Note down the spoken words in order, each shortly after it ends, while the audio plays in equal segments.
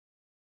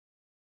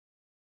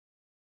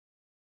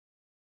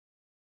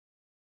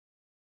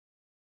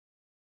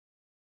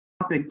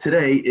Topic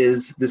today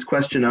is this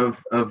question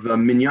of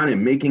minyanim,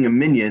 making a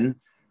minyan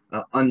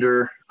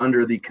under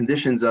the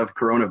conditions of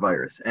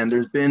coronavirus. And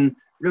there's been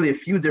really a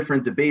few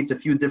different debates, a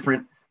few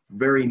different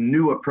very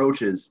new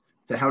approaches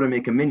to how to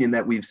make a minyan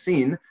that we've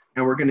seen,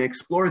 and we're going to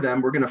explore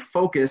them. We're going to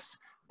focus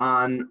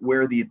on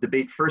where the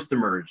debate first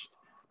emerged,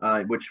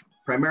 which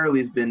primarily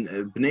has been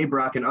Bnei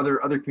Brak and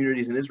other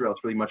communities in Israel.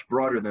 It's really much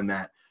broader than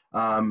that.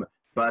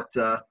 But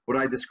what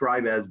I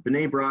describe as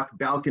Bnei Brak,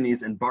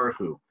 Balconies, and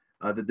Barchu,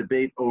 the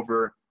debate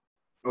over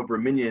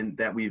minyan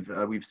that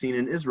we've seen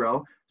in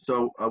Israel.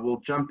 So we'll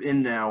jump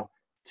in now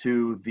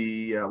to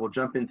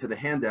the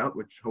handout,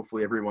 which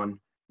hopefully everyone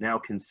now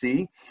can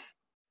see.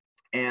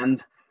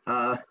 And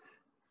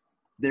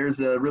there's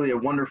really a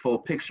wonderful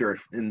picture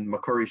in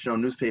Makor Rishon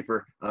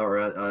newspaper,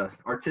 or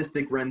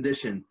artistic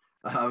rendition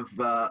of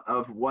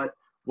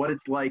what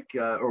it's like,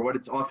 or what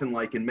it's often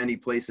like in many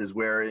places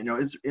where,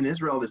 in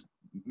Israel, there's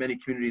many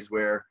communities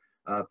where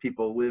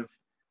people live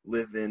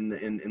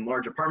in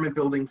large apartment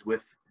buildings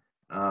with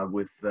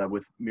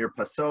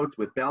mirpasot,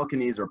 with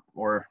balconies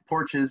or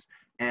porches,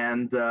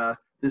 and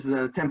this is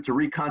an attempt to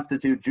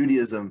reconstitute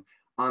Judaism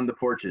on the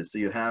porches. So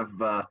you have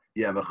a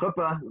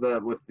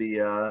chuppah with the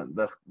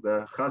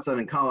chassan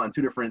and kala on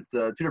two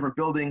different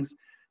buildings.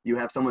 You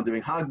have someone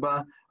doing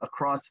hagbah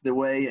across the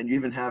way, and you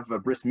even have a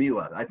bris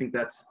milah. I think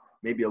that's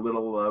maybe a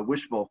little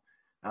wishful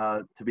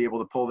to be able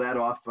to pull that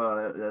off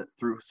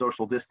through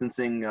social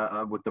distancing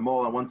with the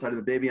mole on one side of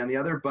the baby on the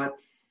other, but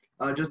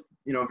just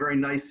a very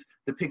nice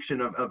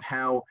depiction of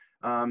how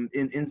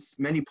in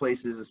many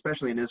places,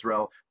 especially in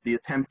Israel, the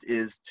attempt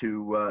is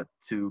to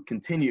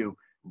continue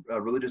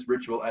religious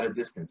ritual at a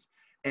distance.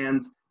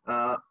 And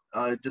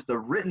just a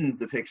written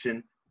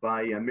depiction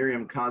by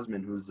Miriam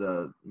Kosman, who's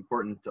an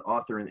important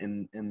author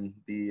in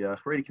the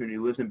Haredi community,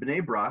 who lives in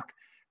Bnei Brak,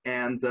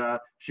 and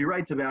she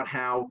writes about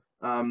how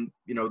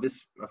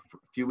this a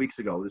few weeks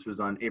ago, this was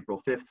on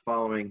April 5th,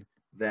 following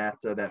that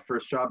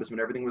first Shabbos when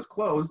everything was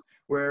closed,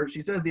 where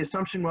she says the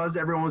assumption was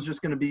everyone was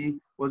just going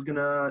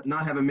to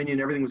not have a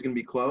minyan, everything was going to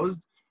be closed.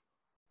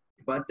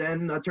 But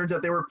then turns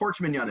out they were porch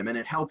minyanim, and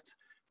it helped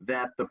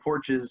that the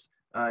porches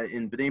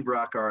in Bnei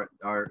Brak are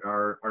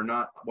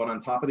not one on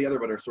top of the other,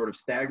 but are sort of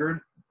staggered.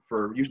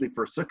 Usually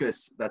for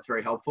sukkahs, that's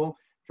very helpful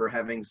for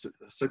having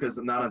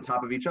sukkahs not on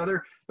top of each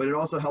other. But it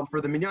also helped for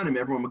the minyanim.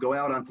 Everyone would go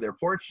out onto their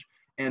porch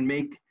and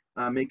make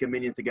a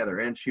minyan together.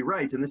 And she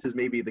writes, and this is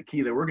maybe the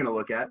key that we're going to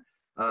look at.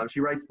 She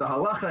writes, the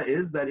halacha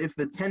is that if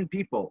the 10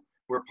 people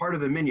who are part of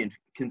the minyan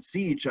can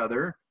see each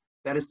other,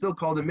 that is still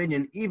called a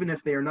minyan, even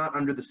if they are not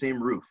under the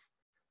same roof.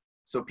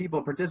 So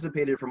people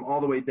participated from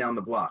all the way down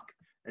the block.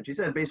 And she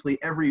said basically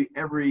every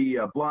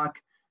block,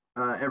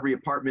 every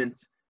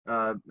apartment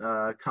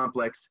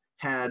complex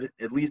had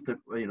at least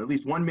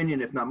one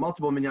minyan, if not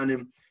multiple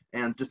minyanim,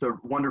 and just a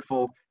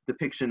wonderful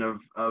depiction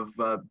of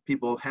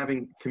people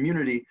having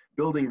community,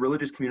 building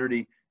religious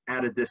community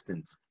at a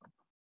distance.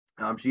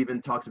 She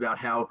even talks about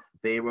how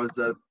there was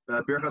a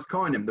Birchas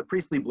Kohanim, the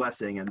priestly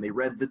blessing, and they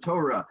read the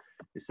Torah.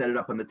 They set it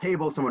up on the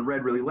table. Someone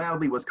read really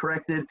loudly, was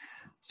corrected.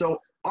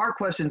 So our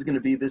question is going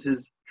to be, this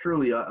is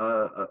truly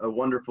a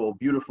wonderful,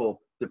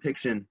 beautiful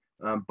depiction,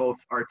 both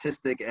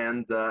artistic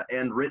and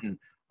written,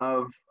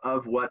 of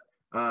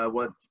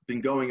what's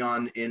been going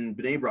on in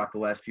Bnei Brak the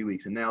last few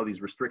weeks. And now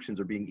these restrictions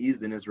are being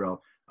eased in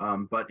Israel.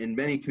 But in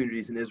many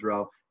communities in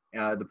Israel,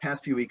 the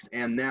past few weeks,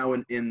 and now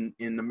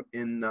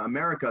in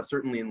America,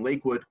 certainly in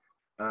Lakewood,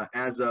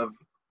 as of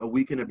a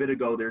week and a bit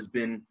ago, there's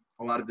been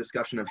a lot of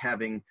discussion of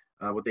having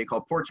what they call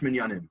porch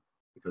minyanim,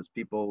 because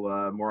people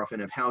more often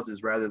have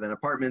houses rather than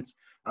apartments,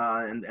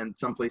 and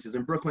some places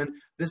in Brooklyn,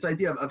 this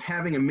idea of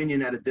having a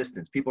minyan at a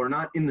distance. People are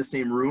not in the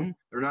same room,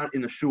 they're not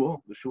in the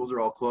shul, the shuls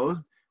are all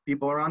closed,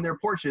 people are on their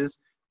porches.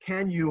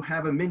 Can you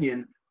have a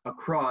minyan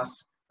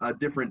across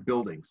different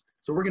buildings?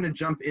 So we're going to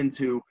jump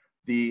into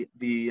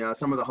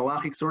some of the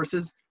halachic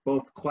sources,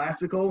 both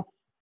classical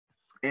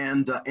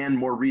and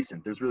more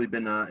recent. There's really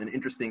been an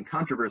interesting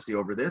controversy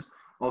over this,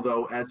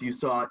 although as you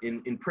saw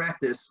in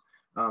practice,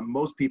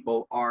 most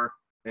people are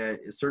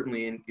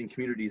certainly in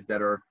communities that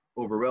are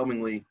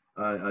overwhelmingly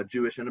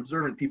Jewish and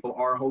observant, people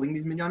are holding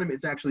these minyanim.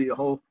 It's actually a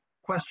whole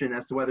question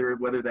as to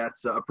whether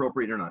that's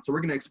appropriate or not. So we're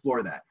going to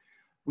explore that.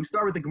 We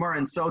start with the Gemara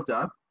in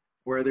Sota,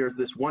 where there's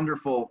this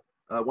wonderful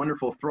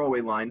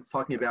throwaway line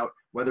talking about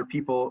whether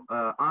people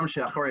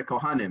amshe acharei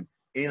kohanim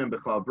einam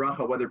b'chlal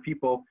bracha, whether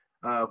people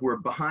who are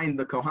behind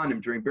the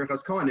kohanim during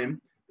Birchas Kohanim,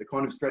 the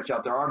kohanim stretch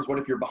out their arms. What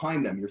if you're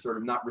behind them? You're sort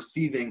of not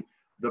receiving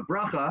the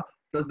bracha.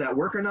 Does that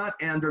work or not?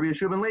 And Rabbi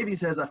Yeshua ben Levi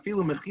says,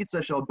 afilu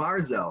mechitza shel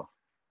barzel,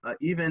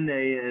 even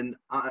an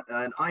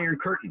iron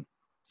curtain,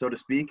 so to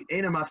speak,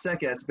 einam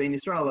mafsekes bein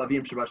Yisrael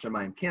avim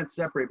shabashamayim, can't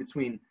separate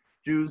between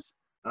Jews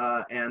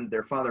and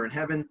their Father in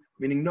heaven,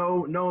 meaning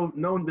no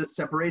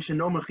separation,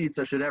 no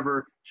mechitza should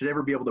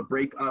ever be able to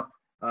break up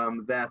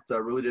that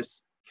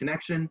religious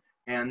connection.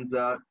 And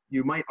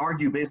you might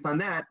argue based on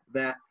that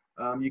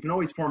you can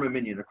always form a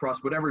minyan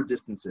across whatever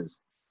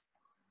distances.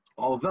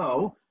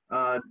 Although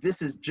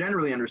this is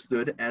generally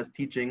understood as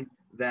teaching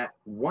that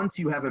once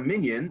you have a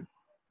minyan,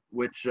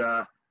 which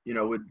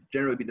would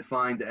generally be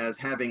defined as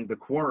having the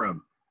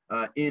quorum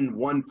in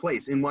one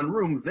place, in one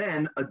room,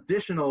 then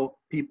additional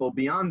people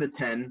beyond the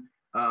 10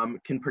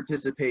 can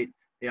participate,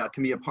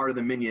 can be a part of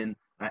the minyan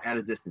at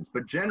a distance.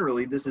 But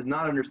generally, this is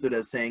not understood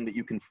as saying that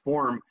you can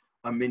form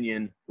a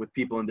minyan with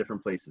people in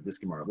different places, this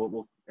Gemara.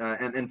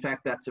 And in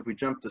fact, that's, if we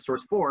jump to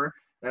source 4,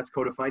 that's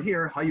codified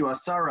here. Hayu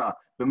asara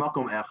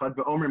b'makom echad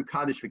v'omrim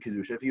kaddish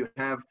v'kedusha. If you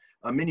have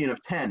a minyan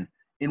of 10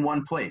 in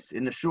one place,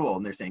 in the shul,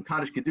 and they're saying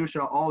kaddish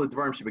kedusha, all the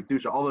dvarim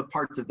shebekdusha, all the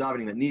parts of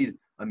davening that need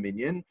a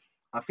minyan,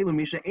 afilu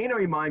misha eino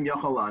imayim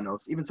yachal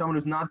lanos, even someone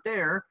who's not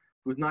there,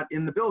 who's not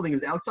in the building,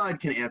 who's outside,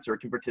 can answer,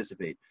 can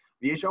participate.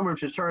 Some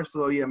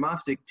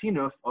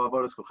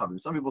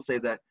people say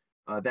that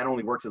that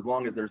only works as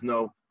long as there's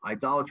no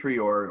idolatry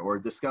or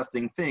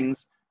disgusting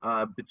things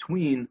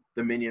between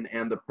the minyan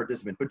and the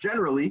participant. But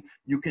generally,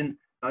 you can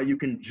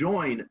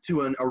join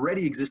to an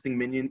already existing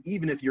minyan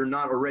even if you're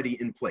not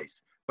already in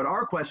place. But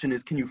our question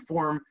is, can you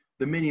form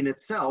the minyan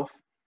itself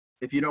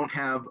if you don't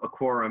have a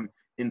quorum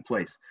in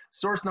place?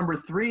 Source number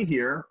 3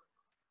 here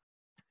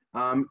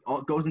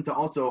goes into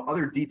also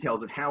other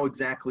details of how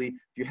exactly,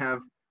 if you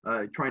have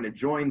trying to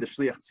join the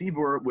shliach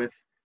tzibur with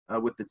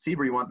the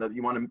tzibur, you want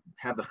to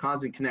have the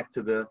chazan connect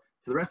to the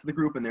rest of the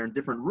group, and they're in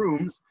different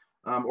rooms,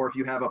 or if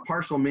you have a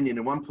partial minyan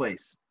in one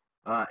place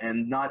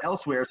and not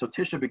elsewhere. So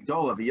tisha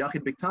bigdola,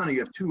 v'yachid bigtana, you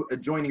have 2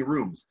 adjoining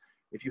rooms.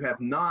 If you have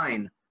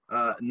 9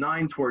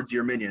 towards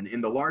your minyan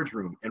in the large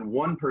room and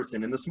 1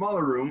 person in the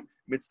smaller room,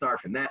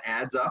 mitzdarfin, that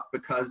adds up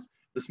because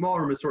the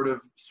smaller room is sort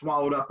of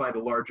swallowed up by the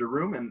larger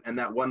room, and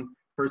that 1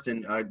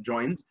 person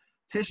joins.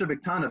 Tisha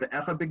bigtana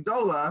v'echa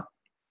bigdola,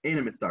 ain't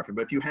mitzdarfin.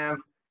 But if you have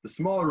the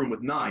smaller room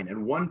with 9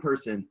 and 1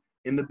 person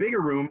in the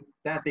bigger room,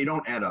 that they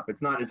don't add up.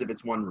 It's not as if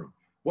it's 1 room.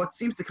 What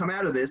seems to come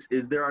out of this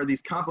is there are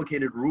these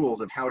complicated rules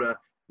of how to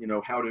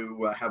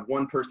have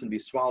 1 person be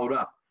swallowed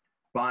up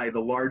by the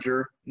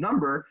larger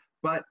number.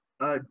 But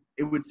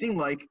it would seem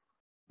like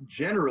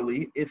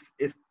generally, if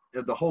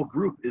the whole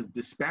group is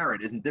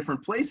disparate, is in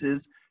different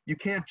places, you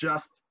can't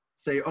just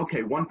say,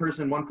 okay, 1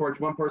 person, 1 porch,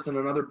 1 person,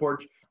 another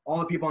porch, all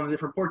the people on the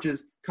different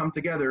porches come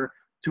together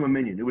to a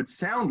minyan. It would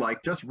sound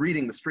like, just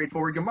reading the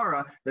straightforward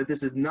Gemara, that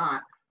this would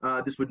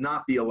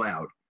not be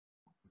allowed.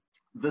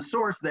 The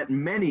source that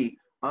many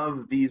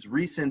of these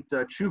recent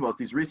tshuvos,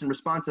 these recent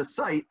responses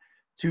cite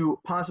to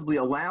possibly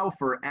allow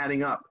for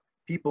adding up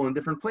people in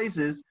different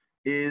places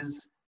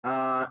is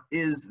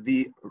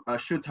the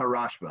Shut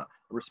HaRashba,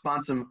 a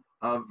responsum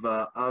of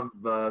the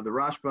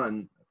Rashba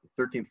in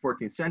 13th,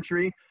 14th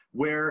century,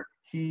 where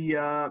he's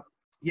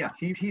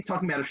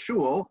talking about a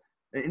shul,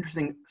 an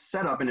interesting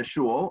setup in a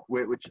shul,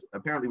 which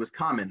apparently was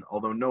common,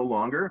 although no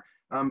longer,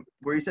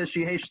 where he says,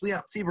 "Shehei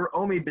shliach tzibur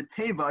omed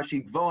b'teva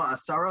shigvoa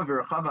asara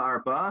v'rechava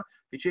arba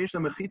v'sheish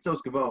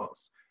lemechitzos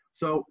gvoos."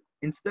 So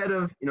instead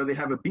of, they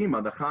have a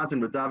bima, the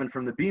chazan would daven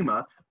from the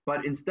bima,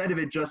 but instead of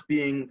it just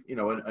being,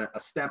 a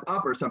step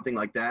up or something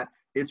like that,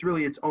 it's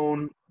really its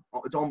own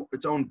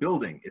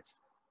building.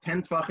 It's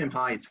 10 tfachim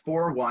high, it's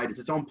 4 wide, it's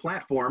its own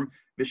platform.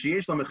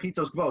 V'sheish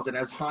lemechitzos gvoos. It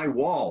has high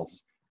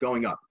walls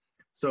going up.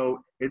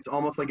 So it's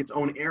almost like its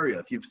own area.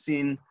 If you've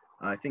seen,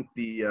 I think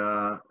the,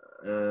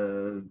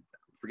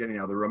 forgetting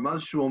now, the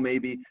Ramaz Shul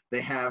maybe,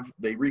 they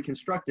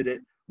reconstructed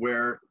it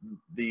where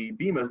the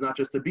bima is not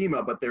just a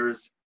bima, but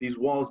there's these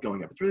walls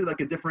going up. It's really like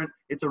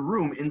it's a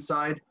room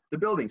inside the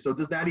building. So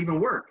does that even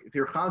work if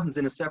your chazan's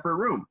in a separate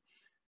room?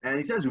 And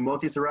he says, does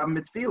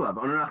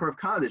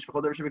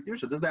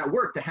that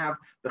work to have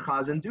the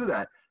chazan do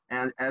that?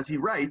 And as he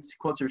writes, he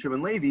quotes Rav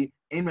Shimon Levi,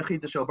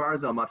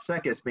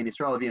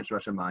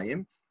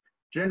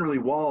 generally,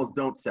 walls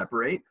don't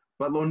separate,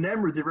 but lo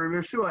nemru divrei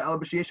Yeshua el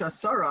b'sheish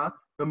asara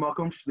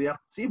b'makom shliach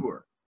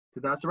tzibur.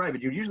 That's right.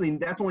 But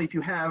that's only if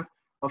you have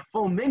a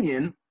full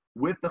minyan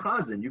with the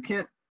chazan. You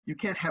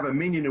can't have a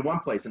minyan in one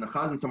place and a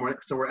chazan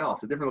somewhere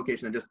else, a different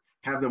location, and just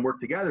have them work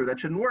together. That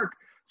shouldn't work.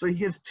 So he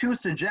gives 2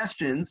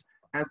 suggestions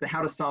as to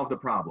how to solve the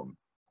problem.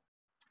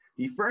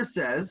 He first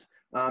says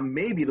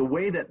maybe the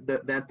way that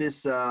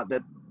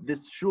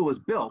this shul is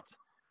built.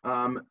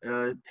 The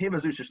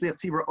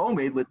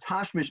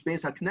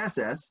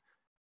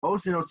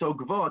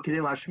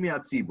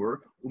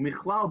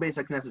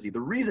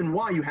reason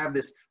why you have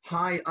this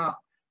high up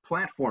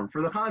platform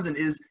for the chazan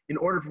is in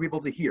order for people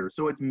to hear.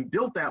 So it's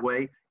built that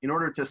way in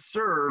order to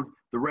serve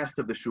the rest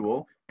of the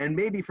shul, and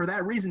maybe for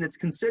that reason it's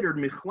considered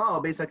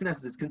michlal beis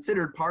hakneses. It's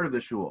considered part of the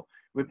shul.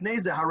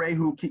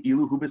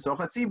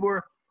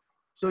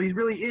 So he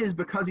really is,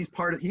 because he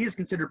is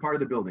considered part of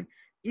the building,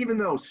 even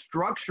though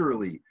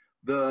structurally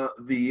the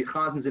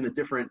chazan's in a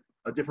different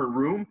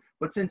room,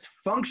 but since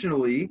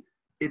functionally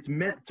it's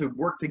meant to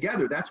work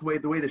together, that's the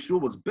way the shul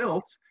was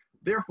built.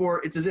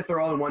 Therefore, it's as if they're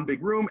all in one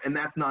big room, and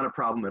that's not a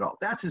problem at all.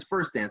 That's his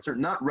first answer,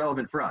 not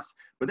relevant for us.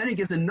 But then he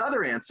gives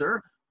another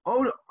answer.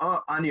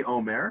 Ani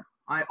Omer.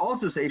 I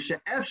also say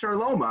she'ef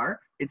sharlomar.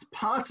 It's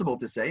possible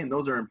to say, and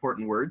those are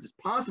important words. It's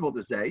possible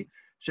to say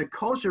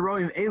shekol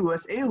sheroim elu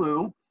es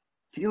elu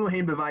ki'ilu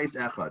hein b'vayis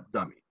echad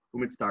dami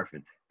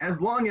umitzdarfin. As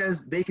long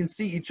as they can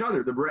see each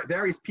other, the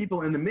various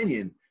people in the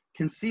minyan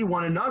can see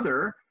one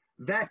another,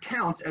 that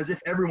counts as if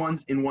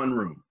everyone's in one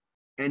room.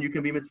 And you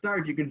can be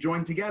mitzvah, you can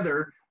join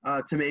together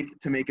to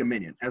make a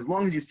minyan, as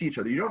long as you see each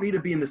other. You don't need to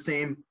be in the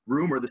same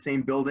room or the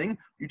same building.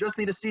 You just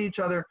need to see each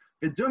other.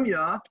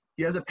 Vidumya,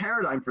 he has a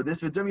paradigm for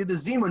this. Vidumya the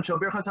zimun shel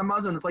birchas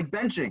hamazon. It's like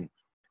benching.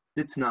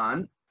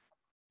 Ditnan.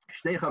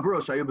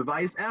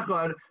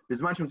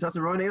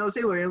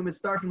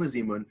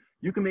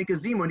 You can make a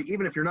zimun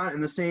even if you're not in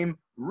the same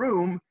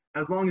room,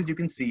 as long as you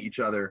can see each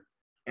other.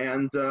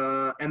 And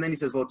then he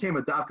says, he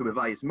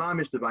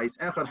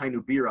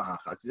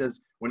says,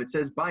 when it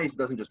says bais, it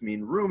doesn't just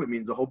mean room, it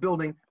means a whole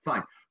building.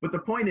 Fine. But the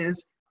point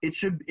is,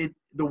 the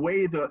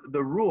way the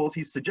rules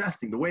he's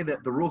suggesting, the way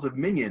that the rules of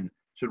minyan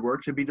should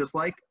work, should be just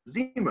like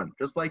zimun,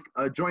 just like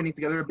joining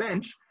together a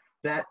bench,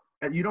 that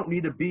you don't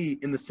need to be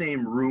in the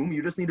same room,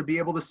 you just need to be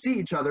able to see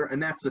each other,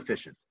 and that's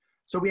sufficient.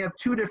 So we have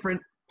two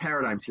different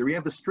paradigms here. We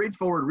have the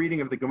straightforward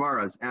reading of the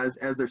Gemaras as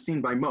they're seen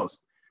by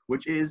most,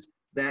 which is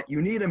that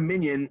you need a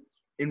minyan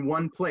in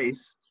one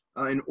place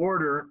in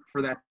order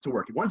for that to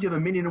work. Once you have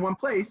a minyan in one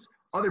place,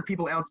 other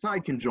people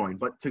outside can join,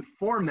 but to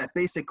form that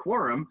basic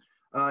quorum,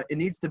 it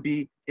needs to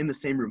be in the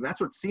same room.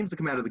 That's what seems to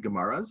come out of the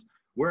Gemaras,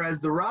 whereas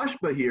the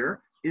Rashba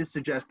here is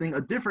suggesting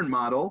a different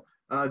model,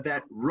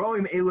 that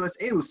roim elu es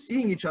elu,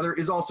 seeing each other,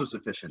 is also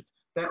sufficient.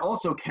 That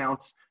also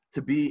counts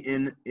to be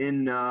in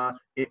a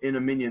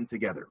minyan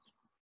together.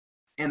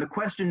 And the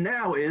question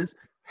now is,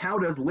 how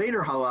do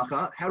later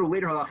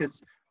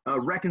halachas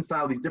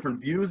reconcile these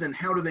different views, and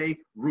how do they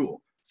rule?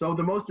 So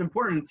the most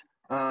important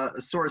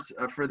source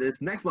for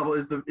this next level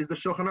is the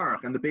Shulchan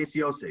Aruch and the Beis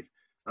Yosef,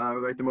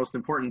 right? The most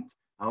important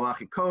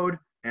halachic code,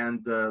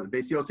 and the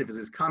Beis Yosef is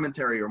his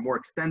commentary or more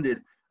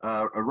extended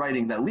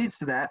writing that leads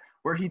to that,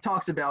 where he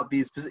talks about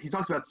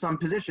some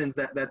positions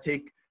that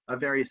take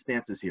various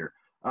stances here.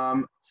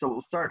 So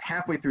we'll start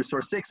halfway through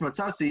source 6.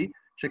 Matzasi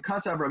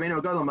shekasav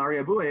Rabbeinu Gadol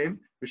Maria Buev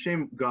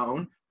b'shem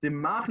Gaon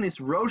demachnis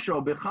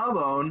rosho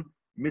bechalon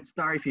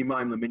mitzdarif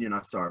imayim leminyan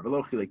asar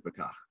v'lo chilek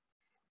bekach.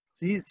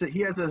 So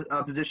he has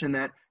a position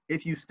that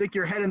if you stick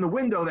your head in the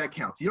window, that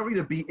counts. You don't need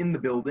to be in the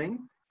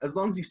building. As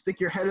long as you stick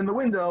your head in the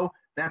window,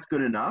 that's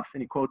good enough.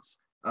 And he quotes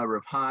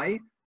Rav Hai,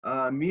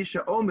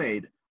 Misha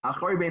Omed.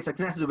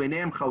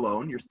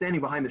 You're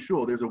standing behind the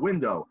shul. There's a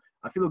window.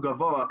 I feel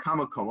gavoa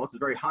kamakomos. It's a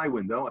very high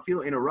window. I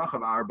feel in a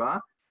rachav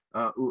arba,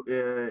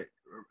 and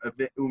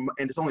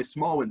it's only a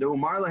small window.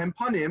 Umar lahem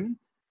panim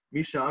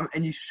misham,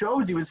 and he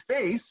shows you his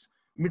face.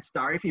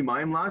 Mitzdarif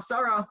imayim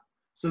la'asara.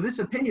 So this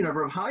opinion of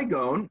Rav Hai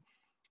Gaon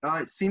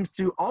seems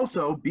to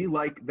also be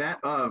like that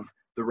of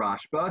the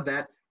Rashba.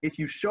 That if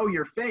you show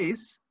your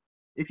face,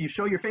 if you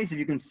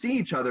can see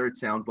each other, it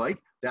sounds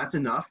like that's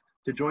enough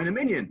to join a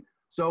minyan.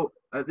 So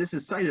this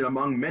is cited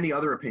among many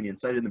other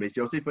opinions cited in the Beis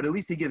Yosef, but at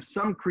least he gives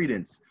some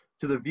credence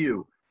to the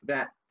view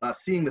that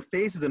seeing the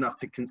face is enough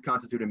to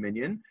constitute a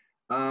minyan.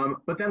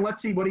 But then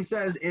let's see what he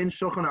says in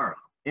Shulchan Aruch,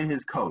 in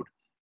his code.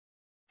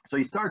 So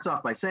he starts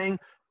off by saying,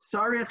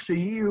 "Sarich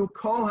sheyu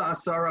kol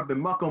ha'asara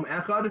b'makom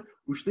echad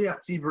u'shliach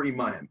tzibur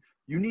imayim."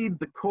 You need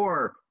the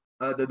core,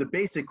 the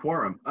basic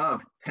quorum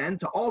of 10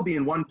 to all be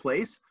in one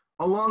place,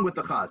 along with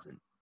the chazan.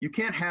 You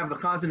can't have the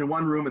chazan in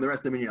one room and the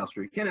rest of the minyan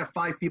elsewhere. You can't have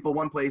 5 people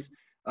one place,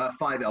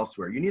 5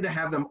 elsewhere. You need to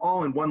have them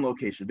all in one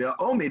location. So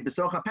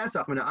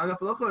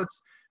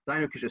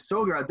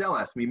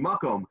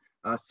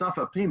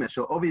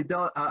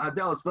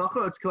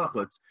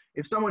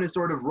if someone is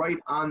sort of right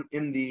on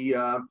in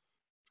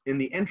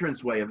the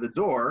entranceway of the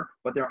door,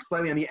 but they're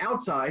slightly on the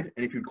outside,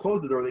 and if you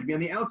close the door, they'd be on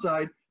the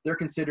outside, they're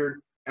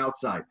considered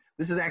outside.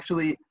 This is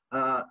actually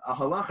a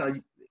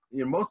halacha.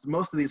 You know,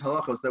 most of these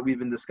halachos that we've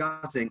been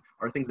discussing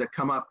are things that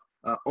come up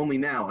only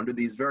now under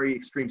these very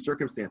extreme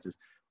circumstances.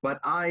 But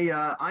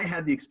I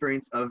had the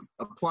experience of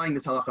applying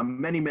this halacha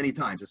many, many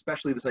times,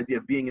 especially this idea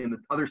of being in the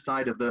other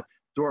side of the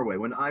doorway.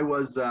 When I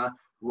was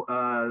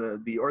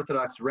the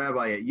Orthodox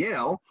rabbi at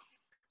Yale,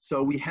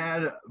 so we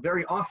had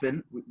very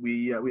often,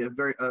 we have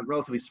very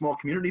relatively small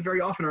community.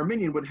 Very often our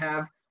minyan would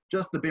have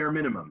just the bare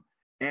minimum.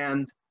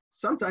 And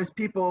sometimes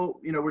people,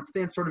 would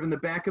stand sort of in the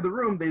back of the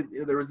room.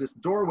 There was this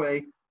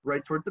doorway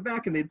right towards the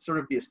back, and they'd sort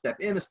of be a step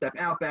in, a step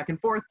out, back and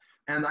forth.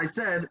 And I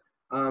said,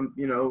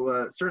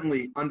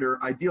 certainly under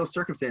ideal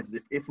circumstances,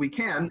 if we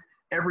can,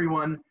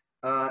 everyone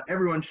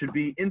should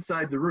be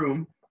inside the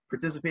room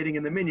participating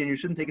in the minyan. You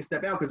shouldn't take a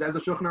step out, because as the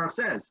Shulchan Aruch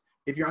says,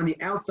 if you're on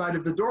the outside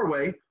of the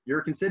doorway,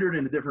 you're considered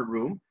in a different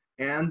room.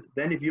 And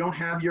then if you don't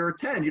have your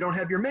 10, you don't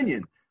have your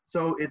minyan.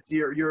 So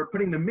you're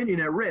putting the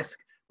minyan at risk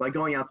by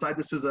going outside.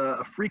 This was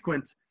a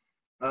frequent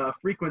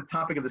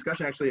topic of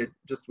discussion. Actually, I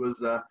just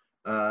was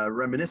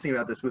reminiscing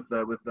about this with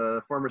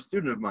a former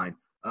student of mine.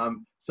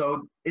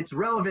 So it's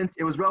relevant.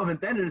 It was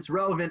relevant then, and it's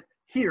relevant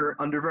here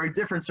under very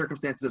different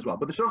circumstances as well.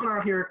 But the Shulchan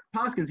Aruch here,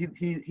 Paskins,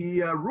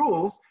 he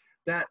rules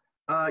that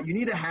you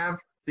need to have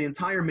the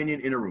entire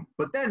minyan in a room.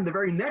 But then the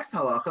very next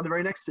halacha, the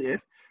very next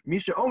sif,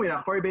 Misha Omer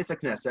Achari Beis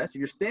HaKnesses, if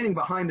you're standing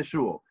behind the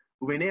shul,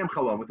 Uveineim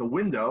Chalom, with a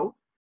window,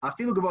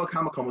 Afilu Gavoa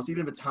Kamakomos,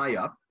 even if it's high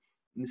up,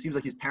 and it seems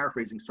like he's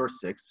paraphrasing source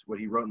 6, what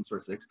he wrote in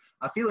source 6.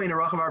 Even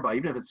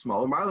if it's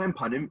small,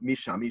 you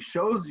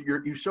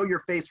show your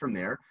face from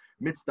there.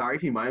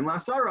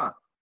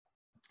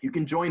 You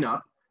can join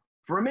up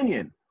for a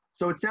minyan.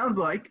 So it sounds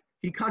like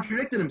he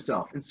contradicted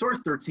himself. In source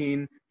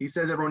 13, he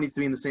says everyone needs to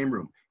be in the same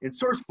room. In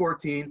source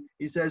 14,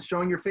 he says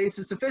showing your face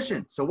is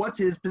sufficient. So what's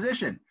his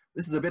position?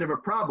 This is a bit of a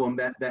problem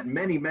that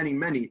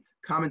many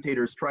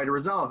commentators try to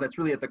resolve. That's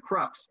really at the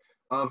crux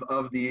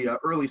of the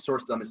early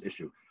sources on this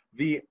issue.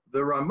 The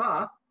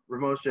Rama,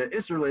 Rav Moshe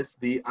Isserlis,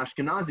 the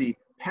Ashkenazi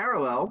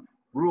parallel,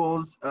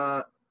 rules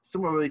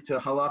similarly to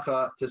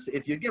halacha to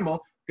if you gimel,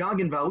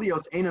 Gagin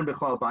valios einon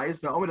bechlal bayis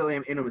ve'omid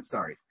aleim einon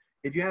mitzarif.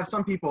 If you have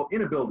some people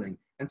in a building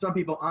and some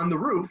people on the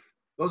roof,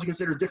 those are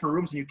considered different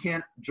rooms and you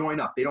can't join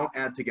up. They don't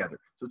add together.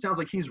 So it sounds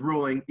like he's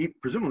ruling,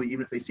 presumably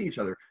even if they see each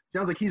other, it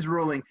sounds like he's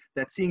ruling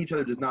that seeing each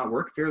other does not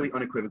work fairly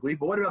unequivocally.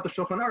 But what about the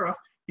Shulchan Aruch?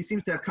 He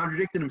seems to have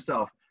contradicted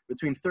himself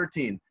between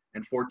 13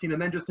 and 14.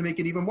 And then just to make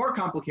it even more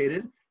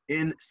complicated,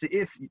 in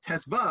Seif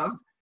Tesvav,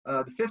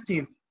 the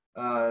 15th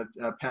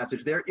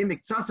passage there,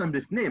 imiktsasam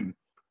bifnim,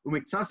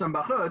 umiktsasam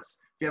bachutz,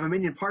 if you have a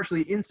minyan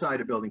partially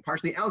inside a building,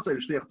 partially outside,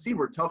 shliach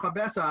tzibur, tocha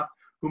besach,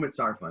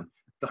 humitzarfan.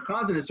 The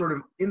chazan is sort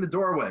of in the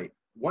doorway,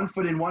 1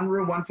 foot in one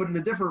room, 1 foot in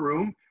a different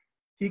room.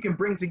 He can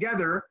bring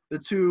together the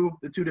two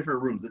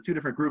different rooms, the two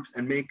different groups,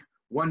 and make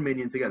one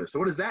minyan together. So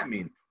what does that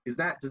mean? Does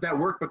that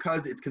work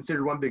because it's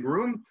considered one big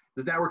room?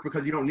 Does that work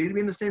because you don't need to be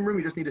in the same room?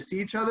 You just need to see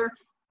each other?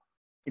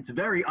 It's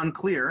very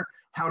unclear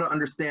how to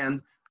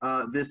understand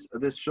this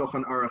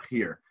Shulchan Aruch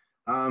here.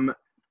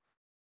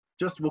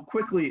 Just we'll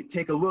quickly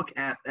take a look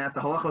at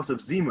the halachos of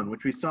Zimun,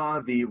 which we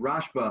saw the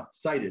Rashba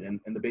cited, and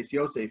the Beis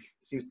Yosef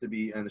seems to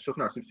be, and the Shulchan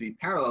Aruch seems to be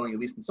paralleling, at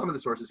least in some of the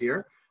sources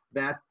here,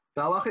 that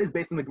the halacha is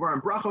based on the Gemara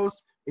and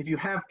Brachos. If you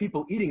have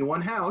people eating in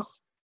one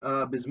house,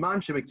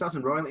 bisman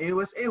shemiktasan royal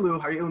eluas elu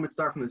hari elu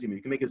mitzar from the Zimun.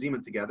 You can make a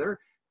Zimun together,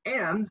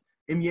 and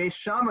im yesh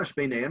shamash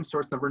beineim,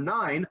 source number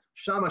 9,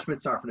 shamash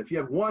mitzarfin. If you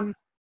have one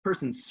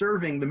person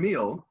serving the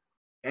meal,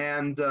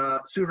 and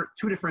two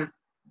different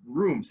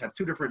rooms have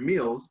two different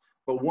meals,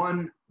 but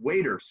one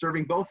waiter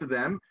serving both of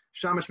them,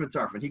 shamash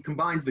mitzarfin. He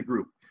combines the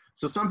group.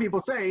 So some people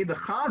say the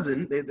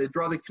chazan, they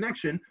draw the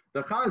connection,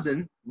 the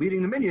chazan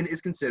leading the minyan is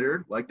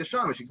considered like the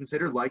shamash, he's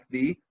considered like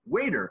the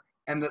waiter.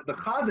 And the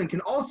chazan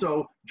can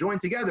also join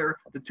together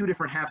the two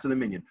different halves of the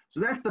minyan. So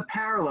that's the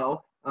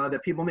parallel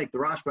that people make, the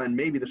Rashba and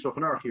maybe the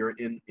Shulchan Aruch here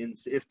in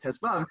Seif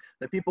Tesvav,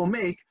 that people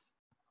make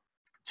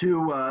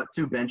to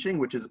benching,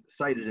 which is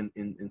cited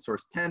in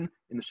source 10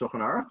 in the Shulchan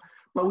Aruch.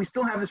 But we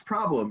still have this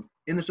problem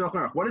in the Shulchan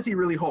Aruch. What does he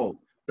really hold?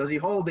 Does he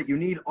hold that you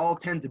need all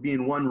 10 to be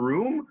in one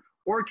room?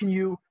 Or can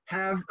you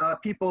have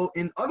people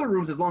in other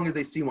rooms as long as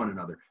they see one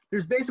another?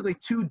 There's basically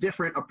two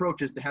different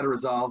approaches to how to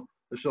resolve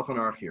the Shulchan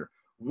Aruch here.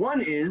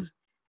 One is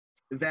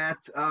that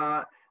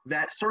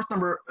that source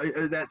number,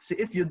 that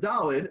Seif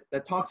Yudalid,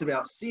 that talks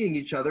about seeing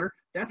each other,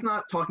 that's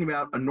not talking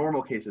about a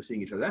normal case of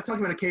seeing each other. That's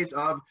talking about a case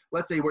of,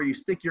 let's say, where you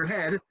stick your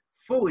head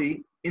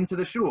fully into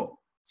the shul.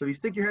 So if you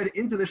stick your head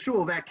into the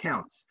shul, that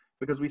counts.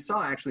 Because we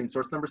saw actually in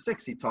source number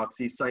 6,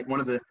 one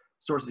of the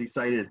sources he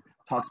cited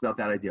talks about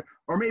that idea.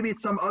 Or maybe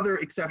it's some other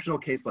exceptional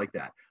case like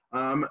that.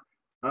 Or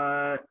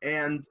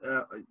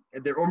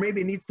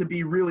maybe it needs to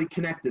be really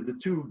connected. The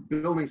two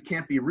buildings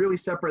can't be really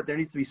separate. There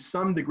needs to be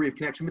some degree of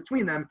connection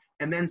between them,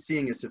 and then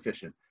seeing is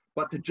sufficient.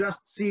 But to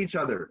just see each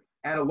other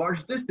at a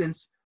large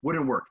distance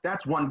wouldn't work.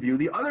 That's one view.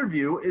 The other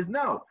view is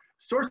no.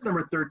 Source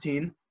number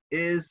 13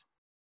 is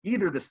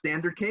either the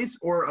standard case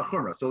or a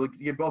chumrah. So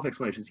you get both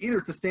explanations. Either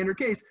it's a standard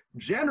case.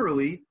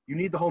 Generally, you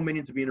need the whole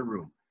minyan to be in a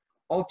room.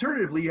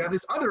 Alternatively, you have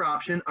this other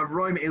option of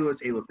roim elu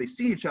as elu. If they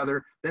see each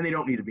other, then they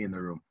don't need to be in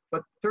the room.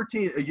 But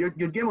 13, Yud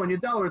Gimel and Yud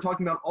Daled are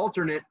talking about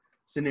alternate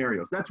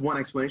scenarios. That's one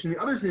explanation. The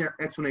other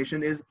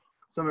explanation is,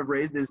 some have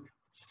raised, is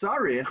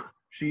tzarich,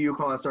 shiyu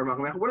kol asar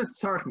machmech. What does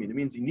tzarich mean? It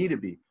means you need to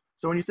be.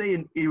 So when you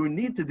say you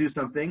need to do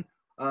something,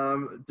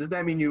 does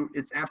that mean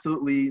it's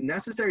absolutely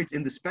necessary? It's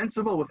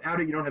indispensable.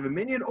 Without it, you don't have a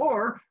minyan?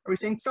 Or are we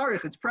saying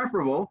tzarich? It's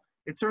preferable.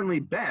 It's certainly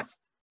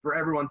best for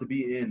everyone to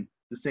be in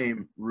the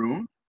same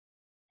room.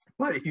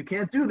 But if you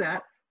can't do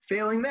that,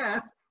 failing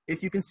that,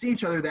 if you can see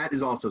each other, that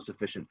is also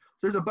sufficient.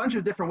 So there's a bunch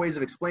of different ways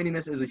of explaining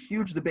this. There's a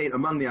huge debate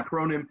among the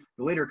Achronim,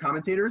 the later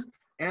commentators,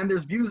 and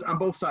there's views on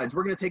both sides.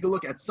 We're going to take a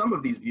look at some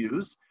of these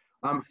views.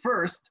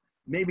 First,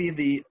 maybe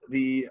the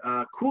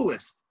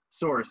coolest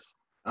source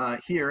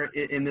here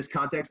in this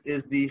context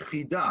is the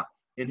Chida.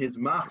 In his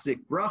Machzik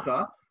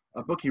Bracha,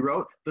 a book he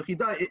wrote, the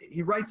Chida,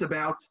 he writes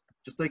about,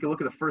 just take a look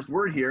at the first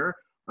word here,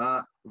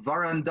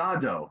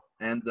 varandado.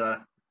 And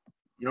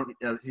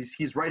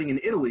he's writing in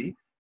Italy.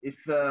 If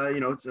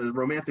it's a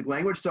romantic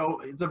language, so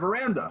it's a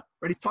veranda,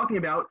 right? He's talking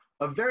about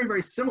a very,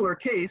 very similar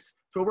case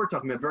to what we're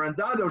talking about.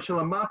 Verandado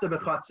shelamata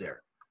bechatzer,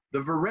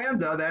 the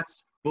veranda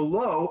that's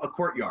below a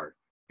courtyard,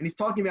 and he's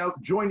talking about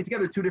joining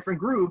together two different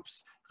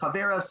groups.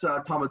 Chaveras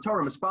Talmud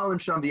Torah mispalim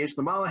sham v'yesh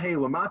lamala hey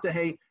lamata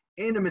hey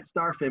ena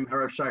mitzdarfim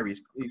harav Shairi.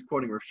 He's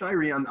quoting Rav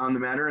Shairi on the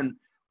matter, and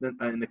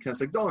in the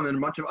Knesset Gdol, and then a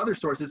bunch of other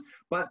sources.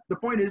 But the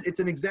point is,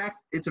 it's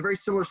a very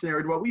similar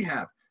scenario to what we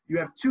have. You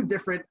have two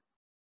different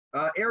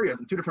areas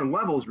and 2 different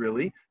levels,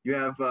 really. You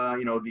have,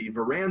 the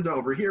veranda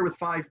over here with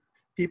 5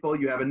 people.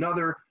 You have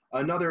another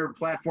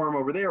platform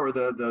over there, or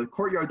the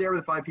courtyard there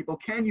with 5 people.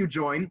 Can you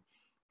join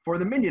for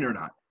the minyan or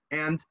not?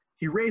 And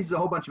he raises a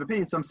whole bunch of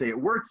opinions. Some say it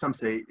worked. Some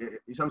say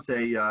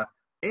Einam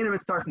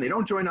Mitzdarfin, they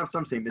don't join up.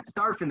 Some say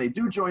Mitzdarfin, they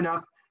do join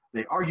up.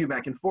 They argue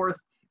back and forth.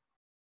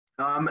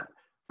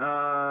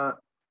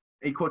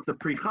 He quotes the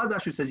Pri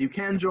Chadash, who says you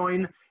can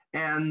join,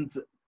 and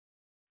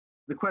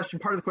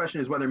part of the question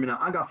is whether mina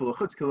agaf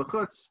l'chutz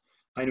k'l'chutz,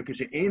 hainu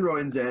k'she'ein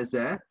ro'in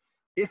zeh.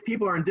 If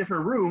people are in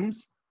different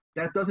rooms,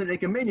 that doesn't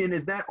make a minyan.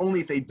 Is that only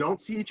if they don't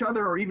see each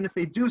other, or even if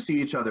they do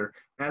see each other,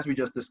 as we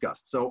just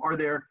discussed? So,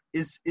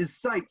 is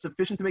sight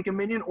sufficient to make a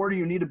minyan, or do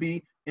you need to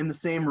be in the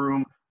same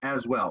room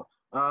as well?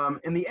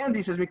 In the end,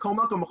 he says, "Mikol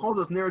makom b'chol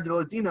zos ner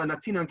deladina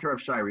natinan k'Rav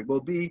Shairi."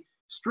 Will be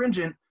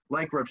stringent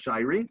like Rav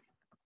Shairi.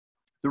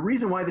 The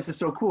reason why this is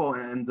so cool,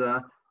 and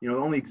it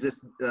only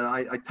exists.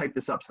 I typed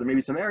this up, so there may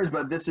be some errors,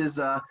 but this is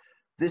the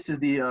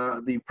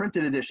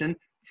printed edition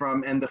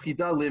and the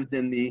Chida lived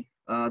in the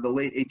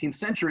late 18th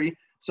century.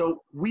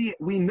 So we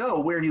know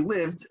where he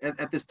lived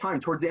at this time.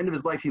 Towards the end of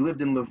his life, he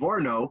lived in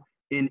Livorno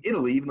in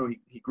Italy, even though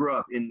he grew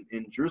up in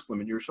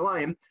Jerusalem, in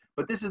Yerushalayim.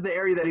 But this is the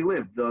area that he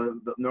lived,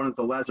 known as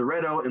the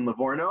Lazaretto in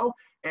Livorno.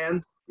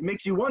 And it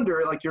makes you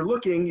wonder, like you're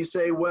looking, you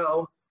say,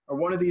 well, are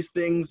one of these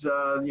things,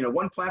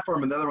 one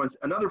platform and the other one's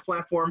another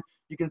platform?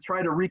 You can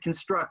try to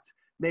reconstruct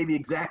maybe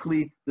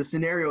exactly the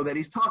scenario that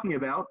he's talking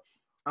about.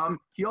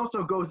 He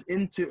also goes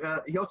into,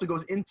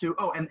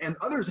 and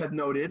others have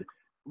noted,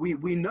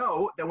 we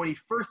know that when he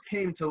first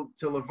came to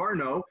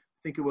Livorno, I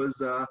think it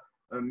was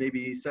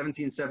maybe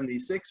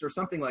 1776 or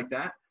something like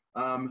that,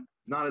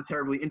 not a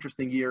terribly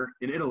interesting year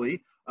in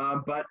Italy,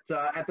 but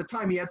at the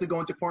time he had to go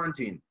into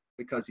quarantine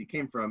because he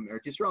came from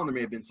Eretz Yisrael and there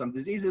may have been some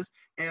diseases,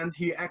 and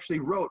he actually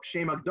wrote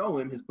Shem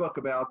Agdolim, his book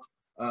about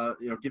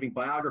giving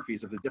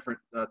biographies of the different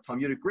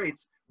Talmudic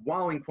greats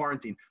while in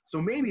quarantine.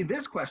 So maybe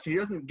this question, he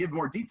doesn't give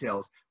more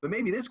details, but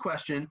maybe this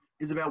question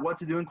is about what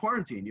to do in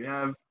quarantine. You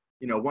have,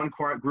 one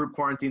group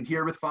quarantined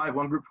here with 5,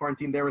 one group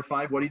quarantined there with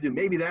 5. What do you do?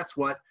 Maybe that's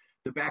what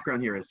the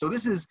background here is. So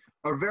this is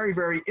a very,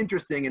 very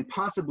interesting and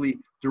possibly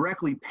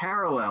directly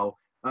parallel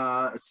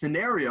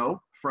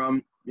scenario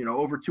from,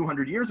 over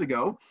 200 years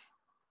ago.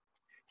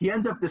 He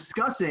ends up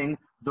discussing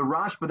the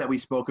Rashba that we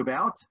spoke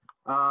about,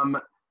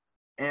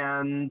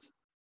 and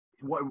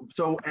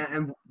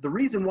the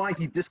reason why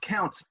he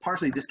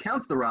partially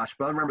discounts the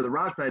Rashba. Remember, the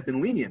Rashba had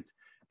been lenient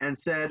and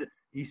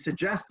he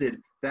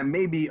suggested that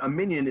maybe a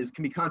minyan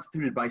can be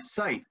constituted by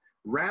sight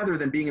rather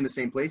than being in the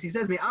same place. He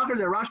says, the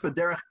Rashba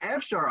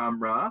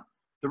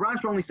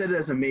only said it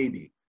as a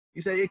maybe.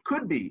 He said it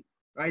could be,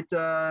 right?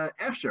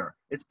 Efshar,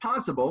 it's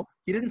possible.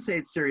 He didn't say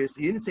it's serious.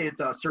 He didn't say it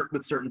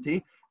with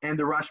certainty. And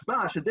the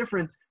Rashbash, a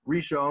different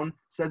Rishon,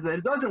 says that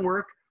it doesn't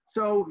work.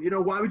 So,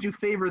 why would you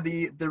favor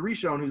the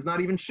Rishon who's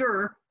not even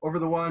sure over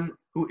the one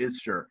who is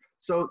sure?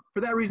 So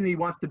for that reason, he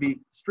wants to be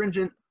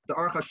stringent. The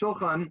Aruch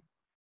HaShulchan,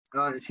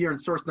 here in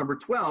source number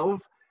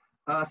 12,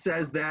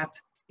 says that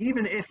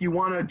even if you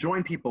want to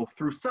join people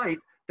through sight,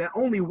 that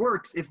only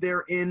works if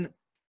they're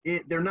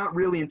not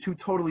really in 2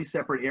 totally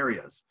separate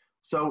areas.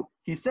 So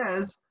he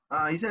says,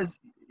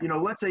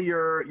 let's say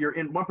you're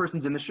in, one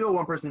person's in the shul,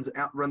 one person's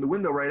out around the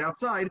window right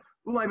outside.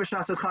 Maybe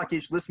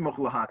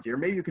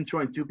you can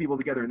join 2 people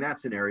together in that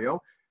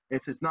scenario.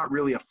 If it's not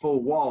really a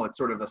full wall, it's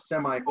sort of a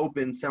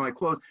semi-open,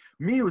 semi-closed.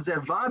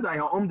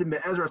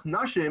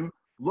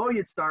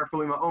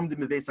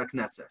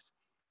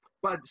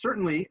 But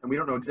certainly, and we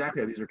don't know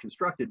exactly how these are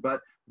constructed,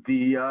 but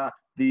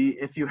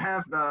if you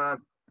have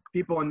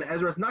people in the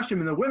Ezras Nashim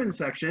in the women's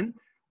section,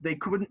 they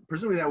couldn't,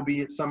 presumably that would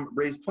be some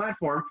raised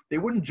platform, they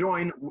wouldn't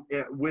join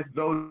with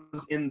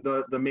those in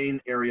the main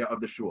area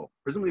of the shul.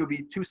 Presumably it would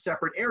be 2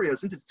 separate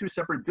areas. Since it's 2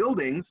 separate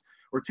buildings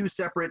or 2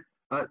 separate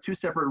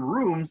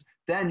rooms,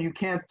 then you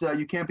can't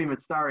be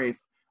mitzdaref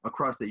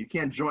across that. You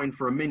can't join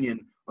for a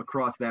minyan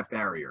across that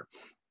barrier.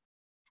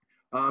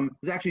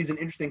 This actually is an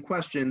interesting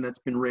question that's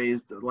been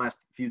raised the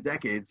last few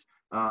decades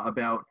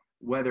about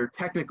whether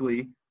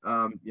technically,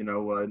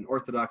 in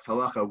Orthodox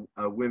halacha,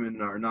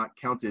 women are not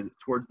counted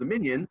towards the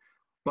minyan,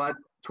 but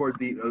towards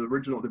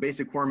the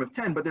basic quorum of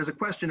 10. But there's a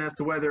question as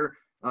to whether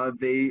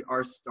they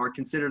are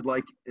considered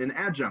like an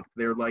adjunct.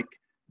 They're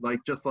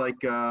just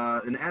like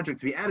an adjunct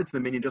to be added to the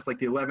minyan, just like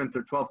the 11th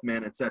or 12th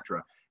man,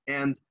 etc.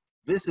 And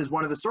this is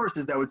one of the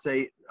sources that would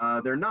say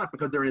they're not,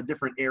 because they're in a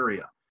different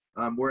area.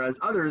 Whereas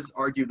others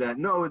argue that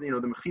no, the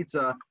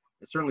mechitza,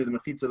 certainly the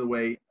mechitza, the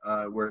way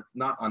where it's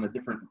not on a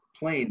different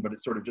plane, but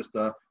it's sort of just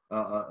a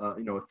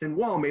thin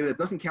wall, maybe that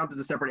doesn't count as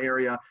a separate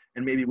area,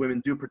 and maybe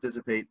women do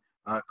participate,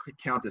 could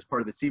count as part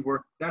of the tzibur.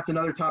 That's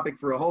another topic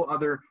for a whole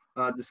other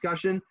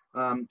discussion.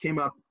 Came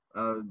up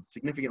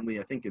significantly,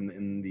 I think,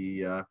 in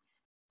the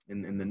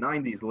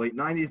 90s, the late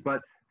 90s,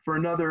 but for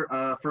another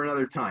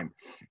time.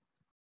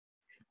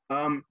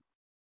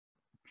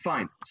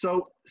 Fine.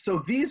 So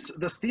these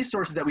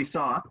sources that we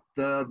saw,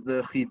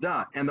 the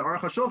Chida and the Aruch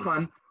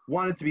HaShulchan,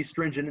 wanted to be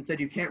stringent and said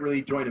you can't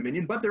really join a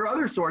minyan. But there are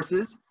other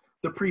sources,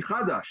 the Pri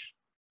Chadash,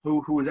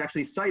 who was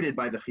actually cited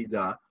by the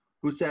Chida,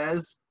 who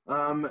says,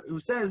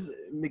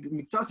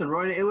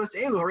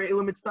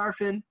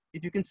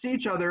 if you can see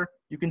each other,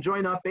 you can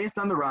join up based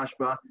on the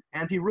Rashba,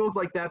 and he rules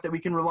like that we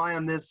can rely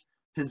on this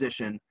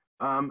position.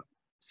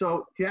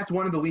 So that's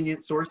one of the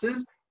lenient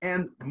sources,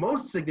 and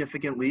most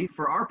significantly,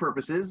 for our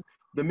purposes,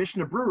 the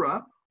Mishnah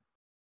Brura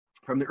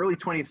from the early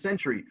 20th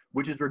century,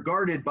 which is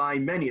regarded by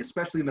many,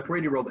 especially in the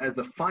Haredi world, as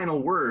the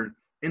final word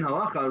in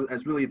halacha,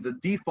 as really the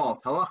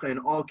default halacha in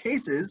all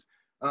cases.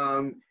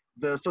 So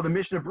the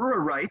Mishnah Brura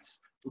writes,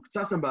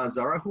 "Uktsasam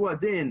ba'azara hu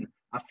adin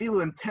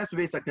afilu im tes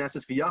b'beis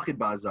hakneses v'yachid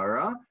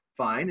ba'azara."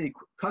 Fine.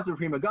 Kasav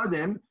prima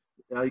gadim.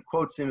 He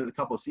quotes him as a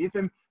couple of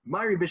sifim.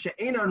 Ma'iri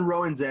b'she'enan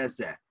roin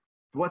zeh.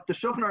 What the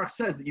Shulchan Aruch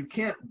says that you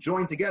can't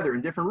join together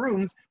in different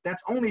rooms.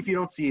 That's only if you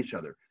don't see each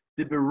other.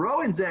 The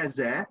beroin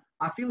zeh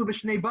afilu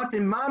b'shnei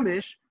batim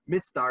mamish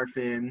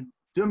mitzdarfin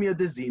dumya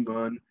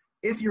dezimun.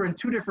 If you're in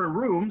two different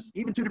rooms,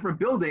 even two different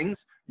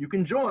buildings, you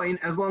can join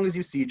as long as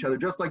you see each other,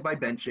 just like by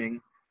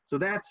benching. So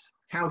that's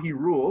how he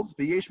rules.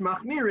 V'yesh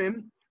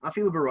machmirim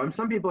afilu beroim.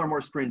 Some people are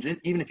more stringent,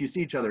 even if you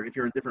see each other, if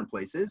you're in different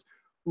places.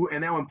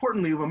 And now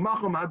importantly,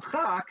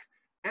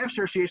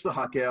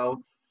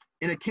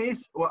 in a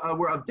case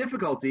where of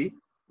difficulty,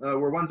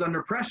 where one's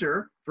under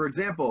pressure, for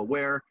example,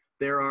 where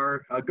there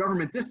are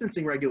government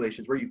distancing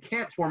regulations, where you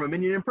can't form a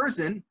minyan in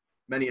person,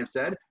 many have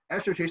said,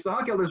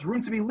 there's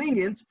room to be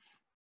lenient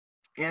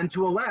and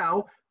to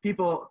allow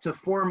people to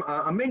form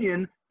a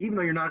minyan even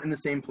though you're not in the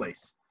same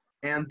place.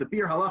 And the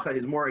Bir Halacha,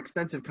 his more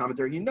extensive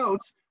commentary, he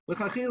notes, it's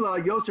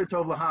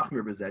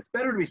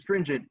better to be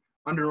stringent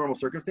under normal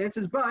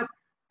circumstances, but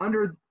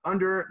under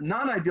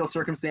non-ideal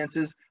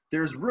circumstances,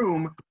 there's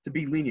room to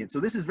be lenient. So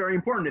this is very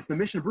important. If the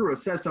Mishnah Brura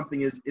says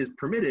something is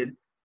permitted,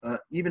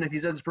 even if he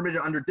says it's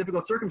permitted under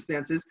difficult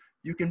circumstances,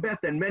 you can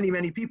bet that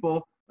many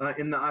people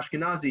in the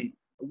Ashkenazi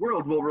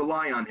world will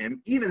rely on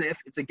him, even if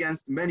it's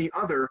against many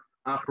other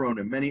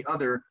achronim, many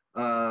other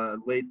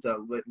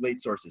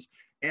late sources.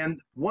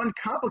 And one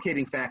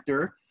complicating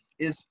factor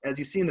is, as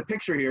you see in the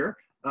picture here,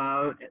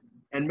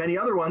 and many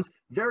other ones,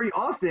 very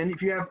often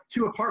if you have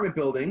two apartment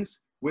buildings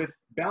with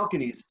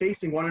balconies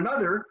facing one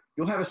another,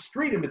 you'll have a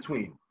street in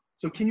between.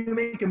 So can you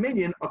make a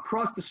minyan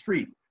across the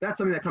street? That's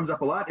something that comes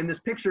up a lot. In this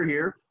picture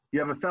here, you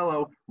have a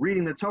fellow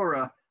reading the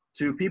Torah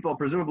to people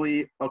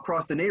presumably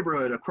across the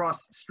neighborhood,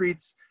 across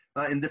streets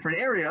in different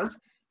areas.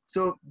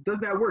 So does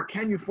that work?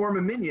 Can you form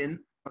a minyan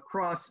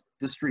across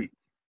the street?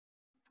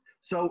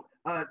 So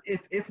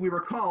if we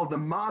recall, the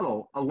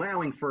model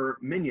allowing for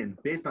minyan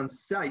based on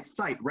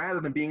sight rather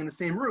than being in the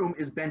same room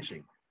is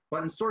benching.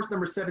 But in source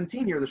number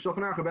 17 here, the Shulchan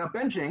Aruch about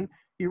benching,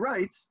 he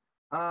writes,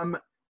 v'im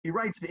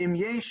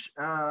yesh,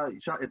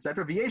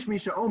 etc. V'yesh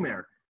misha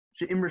omer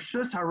she'im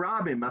reshus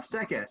harabim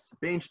mafsekes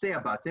bein shtei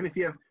abatim. If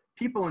you have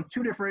people in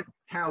two different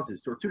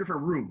houses or two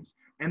different rooms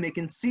and they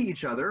can see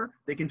each other,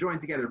 they can join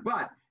together.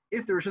 But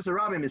if the reshus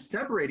harabim is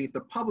separating, if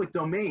the public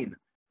domain,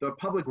 the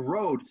public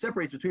road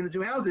separates between the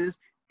two houses,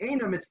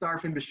 eina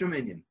mitzdarfin b'shum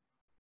inyan,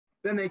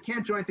 then they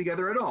can't join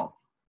together at all.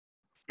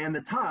 And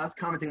the Taz,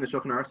 commenting the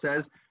Shulchan Aruch,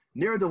 says,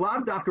 near the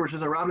lav dafka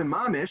reshus harabim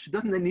mamish,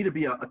 doesn't need to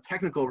be a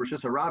technical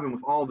reshus harabim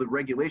with all the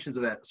regulations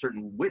of that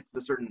certain width,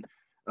 a certain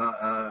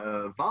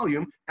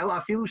volume. Ela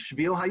afilu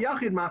shvil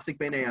hayachid mafsik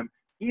beineim.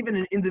 Even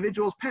an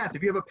individual's path.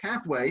 If you have a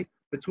pathway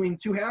between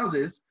two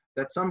houses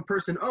that some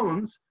person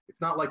owns,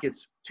 it's not like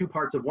it's two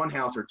parts of one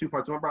house or two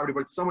parts of one property,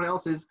 but it's someone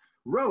else's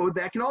road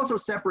that can also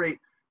separate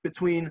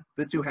between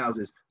the two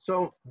houses.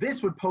 So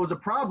this would pose a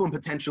problem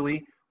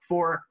potentially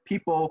for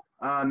people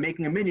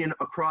making a minyan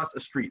across a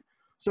street.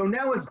 So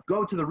now let's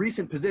go to the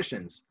recent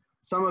positions,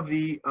 some of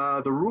the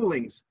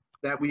rulings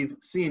that we've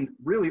seen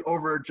really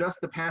over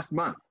just the past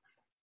month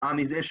on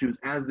these issues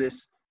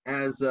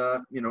as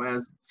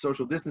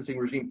social distancing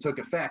regime took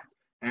effect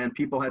and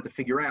people had to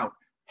figure out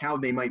how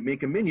they might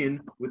make a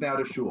minyan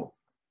without a shul.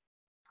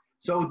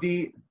 So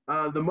the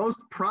most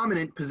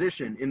prominent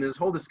position in this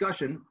whole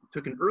discussion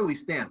took an early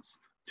stance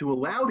to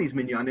allow these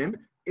minyanim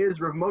is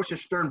Rav Moshe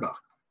Sternbach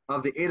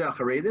of the Eida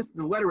Haredis.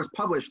 The letter was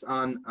published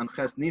on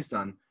Ches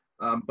Nisan.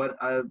 But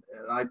I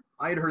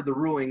had heard the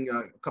ruling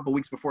a couple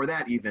weeks before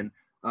that even,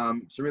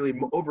 so really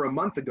over a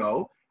month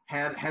ago,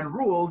 had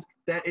ruled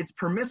that it's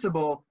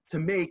permissible to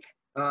make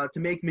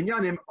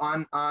minyanim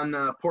on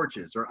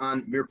porches or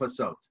on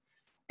mirpasot.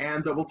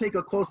 And we'll take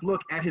a close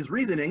look at his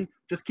reasoning.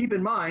 Just keep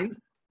in mind,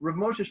 Rav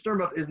Moshe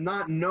Sternbach is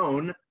not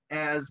known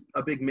as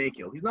a big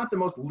makil. He's not the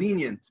most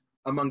lenient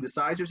among the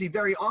decisors. He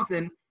very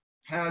often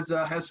has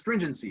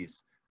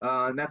stringencies.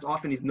 And that's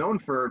often he's known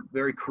for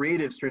very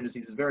creative stringencies.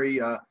 He's very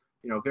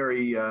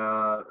very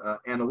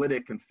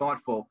analytic and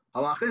thoughtful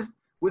halachist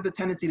with a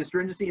tendency to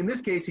stringency. In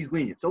this case, he's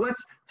lenient. So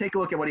let's take a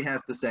look at what he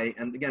has to say.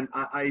 And again,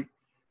 I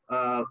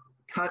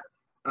cut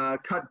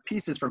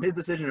pieces from his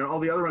decision and all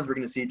the other ones we're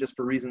going to see just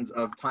for reasons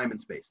of time and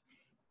space.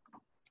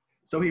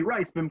 So he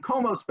writes,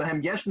 "B'mkomos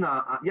b'hem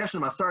yeshna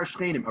masar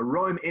shchenim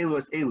aroim elu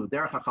es elu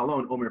derech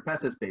hachalon omer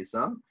peses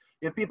beisam."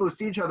 You have people who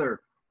see each other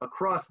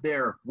across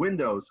their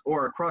windows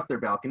or across their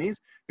balconies.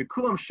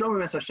 V'kulam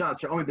shomim es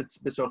hashat she'omi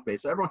b'soch beis.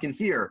 So everyone can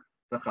hear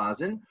the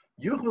chazan.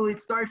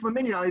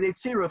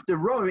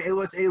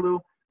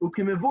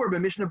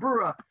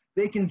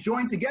 They can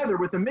join together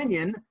with a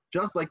minyan,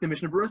 just like the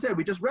Mishnah Berurah said.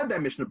 We just read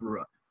that Mishnah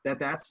Berurah,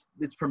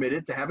 it's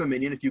permitted to have a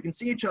minyan if you can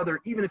see each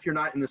other, even if you're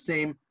not in the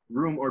same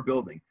room or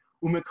building.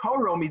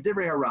 Umekoro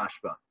midivrei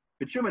harashba.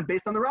 But Shuman,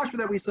 based on the Rashba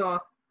that we saw,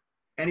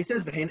 and he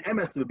says, "V'hein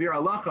emes to bir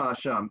alacha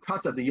hasham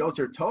kasav the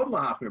yoser tov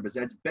lahachmir." But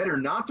it's better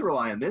not to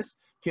rely on this.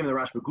 Came the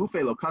Rashba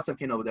gufe lo kasav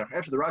kein over there.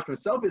 Actually, the Rashba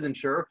himself isn't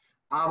sure.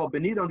 In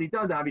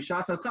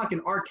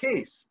our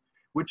case,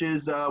 which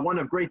is one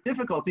of great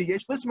difficulty, we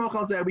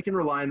can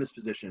rely on this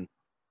position.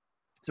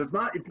 So it's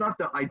not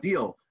the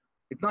ideal.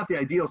 It's not the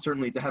ideal,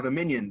 certainly, to have a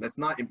minyan that's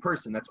not in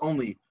person. That's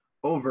only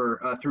over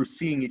through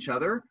seeing each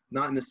other,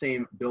 not in the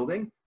same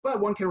building. But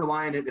one can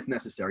rely on it if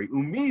necessary.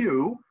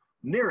 Umihu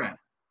nira.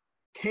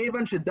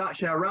 Kevan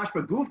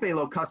she'arashba gufe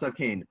lo kasav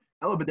kain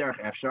elo b'derech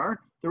efshar.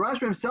 The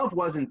Rashba himself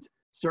wasn't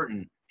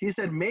certain. He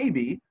said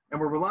maybe, and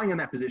we're relying on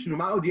that position.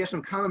 But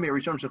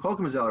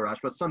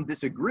some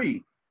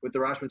disagree with the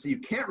Rashba and say you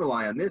can't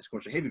rely on this. The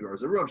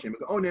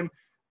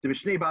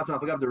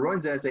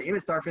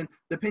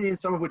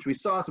opinions, some of which we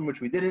saw, some of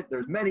which we didn't.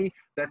 There's many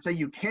that say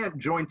you can't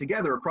join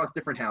together across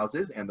different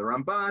houses. And the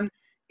Ramban,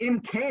 im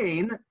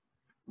kain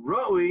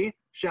roi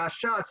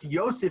shashatz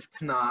Yosef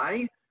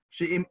Tnai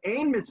she'im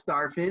ein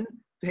mitzdarfin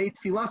tehei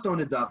tfilaso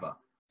nedava.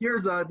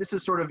 Here's this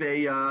is sort of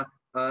a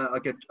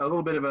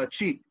little bit of a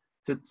cheat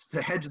to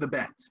hedge the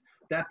bets.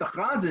 That the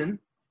chazan,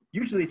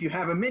 usually if you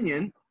have a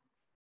minyan,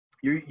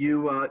 if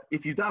you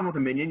daven with a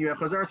minyan, you have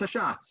chazar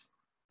sashatz.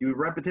 You have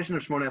repetition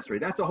of Shmona Esrei.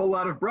 That's a whole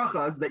lot of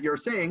brachas that you're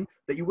saying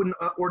that you wouldn't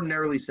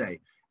ordinarily say.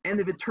 And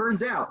if it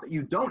turns out that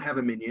you don't have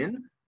a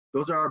minyan,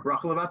 those are our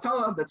bracha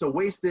levatala. That's a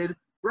wasted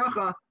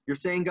bracha. You're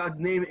saying God's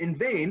name in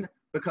vain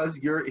because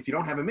if you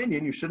don't have a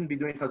minyan, you shouldn't be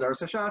doing chazar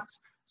sashatz.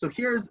 So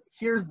here's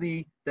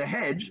the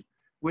hedge,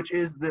 which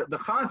is the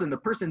chazan, the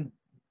person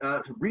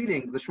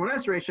reading the Shmona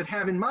Esrei should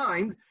have in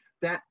mind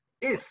that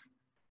if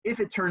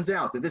it turns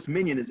out that this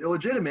minyan is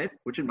illegitimate,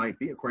 which it might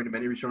be, according to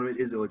many Rishonim, it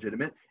is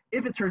illegitimate.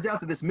 If it turns out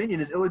that this minyan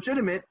is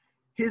illegitimate,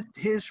 his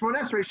Shmona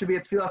Esrei should be a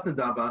tfilas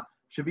nedava,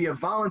 should be a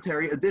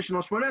voluntary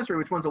additional Shmona Esrei,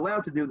 which one's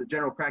allowed to do. The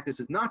general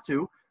practice is not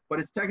to, but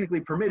it's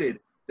technically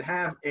permitted to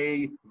have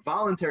a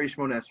voluntary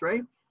Shmona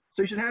Esrei.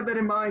 So you should have that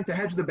in mind to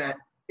hedge the bet.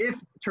 If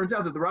it turns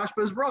out that the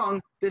Rashba is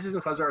wrong, this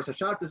isn't chazar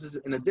sashat, this is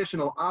an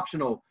additional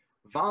optional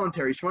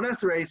voluntary Shmona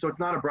Esrei, so it's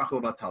not a bracha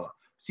levatala.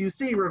 So you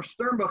see, Rav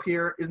Sternbuch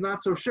here is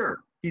not so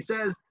sure. He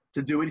says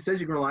to do it, he says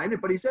you can rely on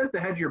it, but he says to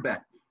hedge your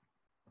bet.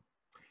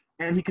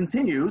 And he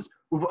continues,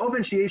 what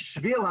if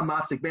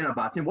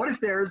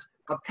there's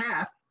a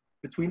path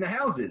between the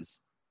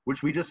houses,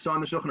 which we just saw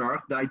in the Shulchan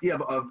Aruch, the idea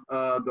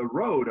of the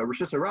road, a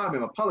Rishus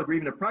Harabim, a public or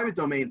even a private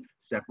domain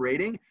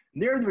separating,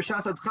 near the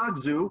Rishas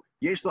Adchagzu,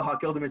 Yesh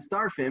Lahakel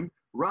Demitzdarfim,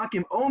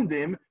 Rakim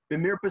Omdim,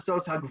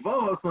 B'mirpasos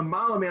Hagvohos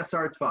Lamala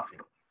Me'asar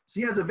Tfachim.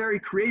 So he has a very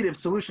creative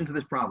solution to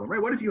this problem,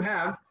 right? What if you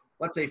have,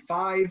 let's say,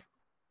 5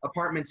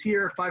 apartments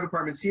here, 5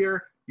 apartments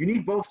here. You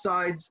need both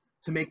sides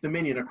to make the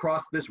minyan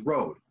across this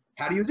road.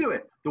 How do you do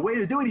it? The way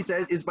to do it, he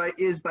says, is by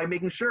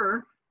making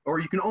sure, or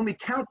you can only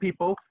count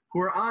people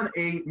who are on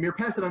a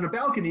mirpeset, on a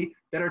balcony,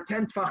 that are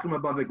 10 tfachim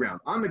above the ground.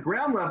 On the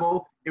ground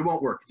level, it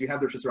won't work because you have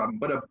the Rishus Harabim.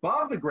 But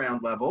above the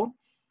ground level,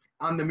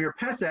 on the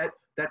mirpeset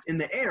that's in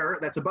the air,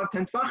 that's above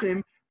 10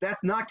 tfachim,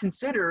 that's not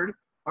considered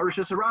a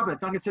Rishus Harabim.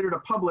 It's not considered a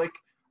public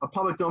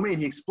domain.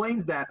 He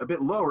explains that a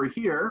bit lower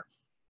here.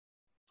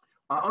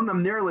 If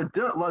you're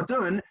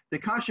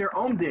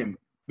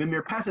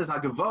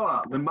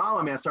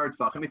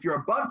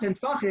above 10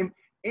 tfachim,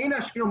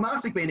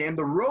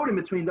 the road in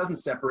between doesn't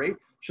separate.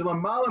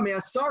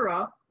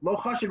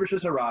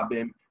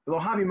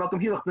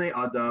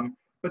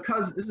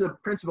 Because this is a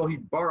principle he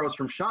borrows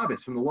from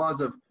Shabbos, from the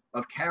laws of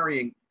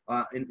carrying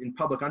in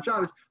public on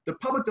Shabbos. The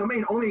public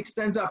domain only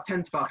extends up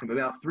 10 tfachim,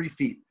 about 3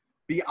 feet.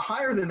 Be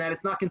higher than that,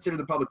 it's not considered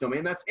the public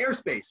domain. That's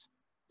airspace.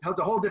 It has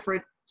a whole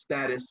different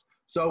status.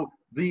 So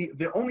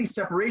the only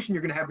separation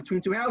you're going to have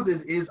between 2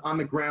 houses is on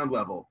the ground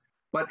level.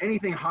 But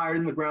anything higher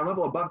than the ground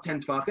level, above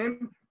 10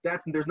 tfachim,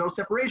 there's no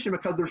separation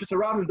because the Rishus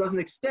Harabim doesn't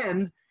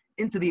extend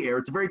into the air.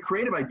 It's a very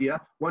creative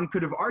idea. One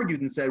could have argued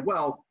and said,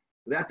 well,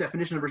 that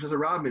definition of Rishus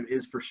Harabim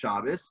is for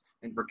Shabbos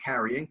and for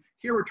carrying.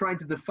 Here we're trying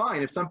to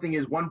define if something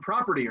is one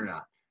property or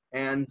not.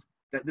 And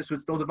that this would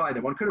still divide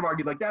them. One could have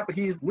argued like that, but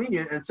he's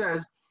lenient and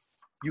says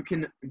you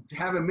can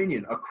have a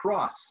minyan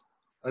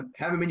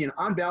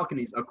on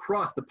balconies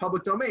across the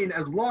public domain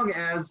as long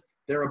as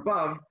they're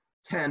above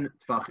 10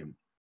 tfachim.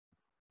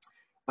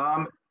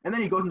 And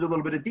then he goes into a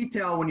little bit of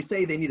detail. When you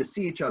say they need to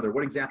see each other,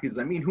 what exactly does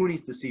that mean? Who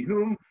needs to see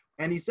whom?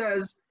 And he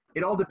says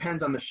it all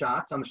depends on the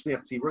shots, on the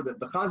shliach tzibur, that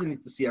the chazan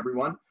needs to see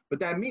everyone, but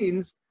that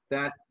means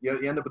that you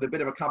end up with a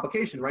bit of a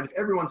complication, right? If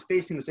everyone's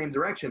facing the same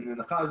direction and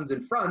the chazan's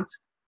in front,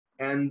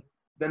 and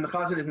then the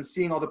chazan isn't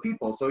seeing all the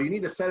people. So you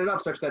need to set it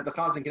up such that the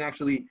chazan can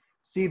actually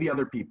see the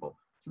other people.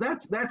 So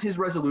that's his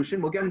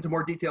resolution. We'll get into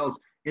more details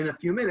in a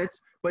few minutes,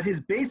 but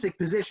his basic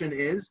position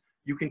is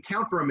you can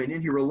count for a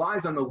minyan. He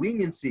relies on the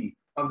leniency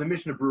of the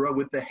Mishnah Berurah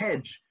with the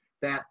hedge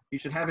that you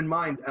should have in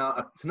mind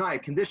tonight, a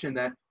condition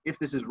that if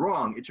this is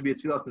wrong, it should be a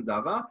tefillas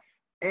nedava,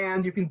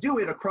 and you can do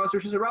it across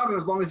Rosh Hashanah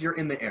as long as you're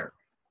in the air.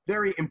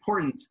 Very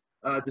important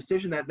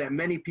decision that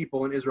many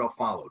people in Israel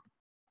followed.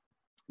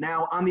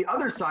 Now, on the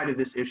other side of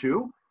this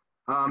issue,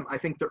 I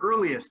think the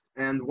earliest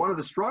and one of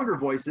the stronger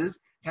voices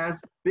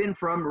has been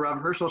from Rav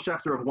Hershel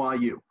Schechter of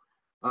YU.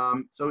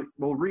 So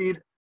we'll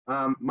read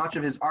much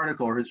of his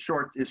article or his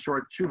short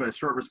tshuva, his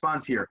short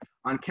response here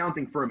on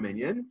counting for a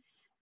minyan.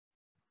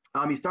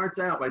 He starts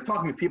out by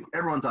talking to people.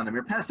 Everyone's on a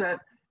mirpeset,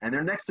 and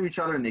they're next to each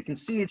other, and they can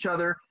see each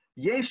other.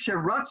 Yesh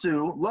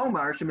sheratzu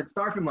lomar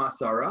shemitztarfim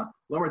lasara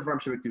lomar dvarim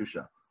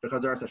shebekdusha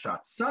v'chazar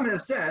sashat. Some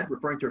have said,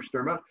 referring to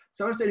Shturma,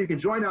 some have said you can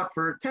join up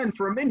for 10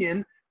 for a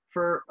minyan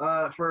for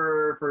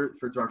dvarim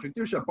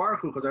shebekdusha,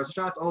 Barchu, chazar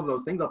sashat, all of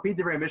those things. Al pi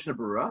divrei Mishnah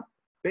Berurah,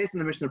 based on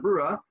the Mishnah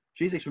Berurah,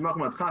 you can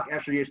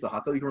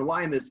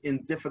rely on this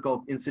in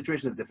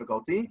situations of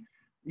difficulty.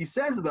 He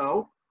says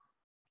though,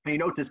 and he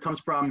notes this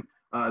comes from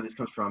the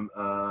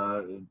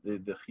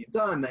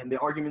Chida and the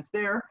arguments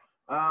there.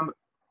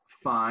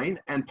 Fine,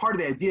 and part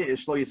of the idea is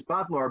shlo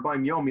yispatlo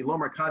arba'im yom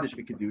milomar kaddish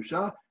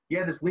v'kedusha.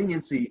 Yeah, this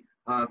leniency.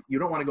 You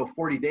don't want to go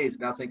 40 days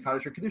without saying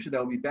kaddish or kedusha.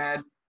 That would be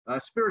bad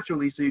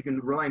spiritually. So you can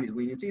rely on these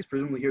leniencies.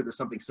 Presumably here there's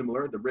something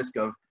similar. The risk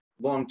of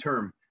long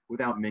term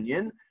without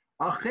minyan.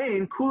 But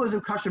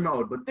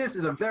this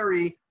is a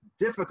very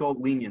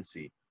difficult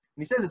leniency.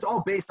 And he says it's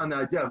all based on the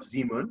idea of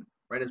zimun,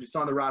 right? As we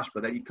saw in the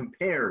Rashba, that he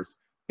compares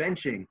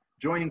benching,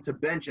 joining to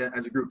bench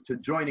as a group, to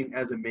joining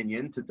as a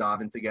minyan, to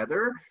daven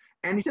together.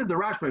 And he says the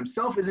Rashba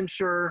himself isn't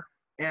sure,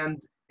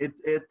 and it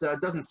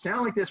doesn't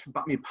sound like this.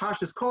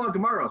 Pashtus kol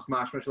hagemaros,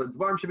 mashmash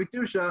ledvarim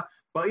shebikdusha,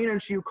 ba'inan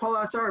shiu kol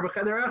asar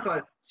b'cheder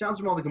echad. Sounds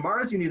from all the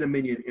Gemaras, you need a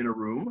minyan in a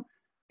room.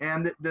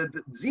 And the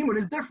zimun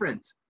is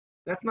different.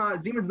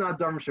 Zimun's not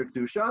Dvarim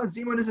Shebekdusha.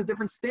 Zimun is a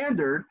different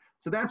standard.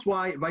 So that's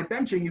why by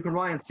benching you can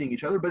rely on seeing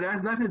each other, but that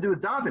has nothing to do with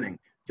davening.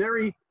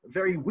 Very,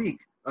 very weak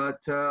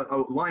to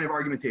a line of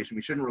argumentation.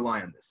 We shouldn't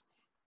rely on this.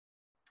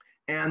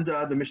 And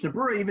the Mishnah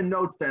Berurah even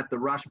notes that the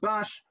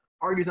Rashbash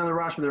argues on the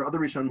Rashba. There are other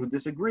Rishonim who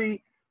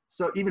disagree.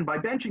 So even by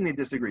benching they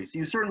disagree. So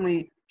you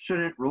certainly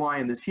shouldn't rely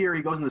on this here.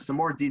 He goes into some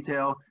more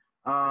detail.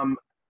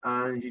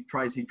 He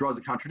draws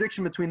a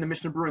contradiction between the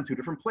Mishnah Berurah in two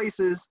different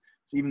places.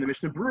 So even the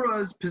Mishnah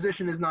Berurah's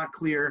position is not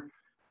clear.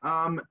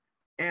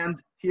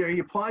 And here he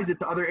applies it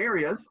to other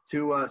areas,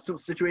 to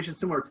situations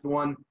similar to the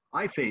one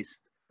I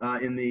faced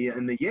in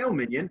the Yale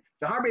minyan.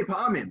 The Harbe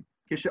Pa'amin,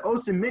 Kisha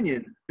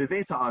minyan,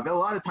 Bevesa Avel. A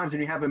lot of times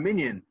when you have a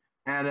minyan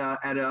at a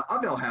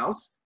Avel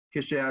house,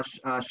 Kisha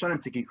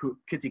Shanim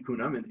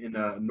Kitikunam, in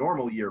a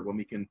normal year when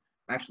we can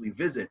actually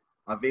visit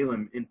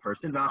Avelim in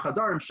person.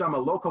 V'achadarim Shama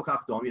local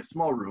kafdom, you have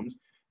small rooms.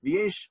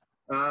 V'yesh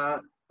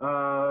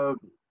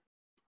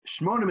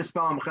Shmona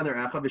mispalam b'cheder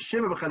echad,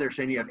 v'shiva b'cheder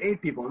sheni. You have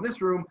 8 people in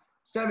this room,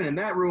 7 in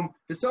that room.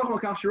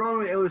 V'sochel kaf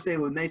shirom elus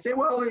elu. And they say,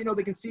 well,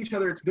 they can see each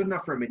other. It's good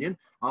enough for a minyan.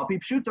 Al pi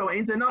pshuto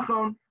ein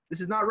zenachon.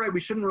 This is not right. We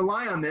shouldn't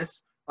rely on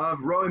this of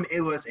roim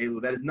elus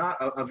elu. That is not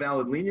a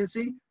valid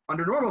leniency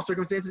under normal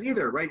circumstances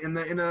either, right? In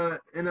a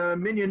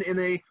minyan in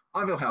a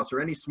avil house or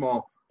any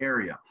small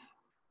area.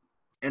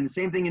 And the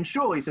same thing in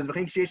shul. He says,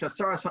 "V'chein sheyesh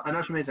asaras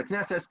anashim beis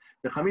hakneses,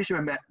 the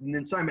chamishim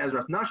nimtzayim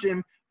be'ezras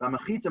nashim,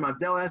 v'amachitza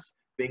mavdeles,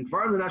 being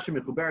gvarim l'nashim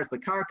mechuberes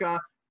lekarka,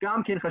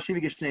 gam ken chashivi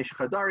geshnei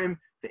shechadarim,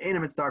 the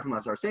einam mitzdarfim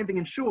lasar." Same thing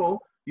in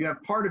shul. You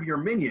have part of your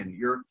minyan.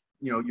 You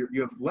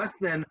have less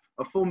than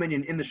a full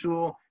minyan in the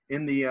shul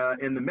in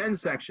the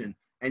men's section,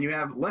 and you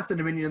have less than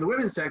a minyan in the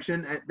women's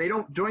section. They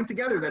don't join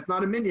together. That's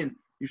not a minyan.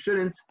 You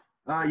shouldn't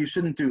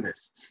do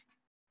this.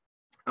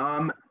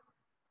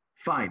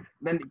 Fine.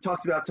 Then he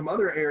talks about some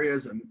other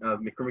areas of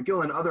Mikra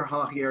Megillah and other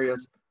halachic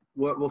areas.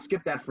 We'll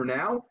skip that for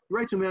now.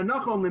 Right. So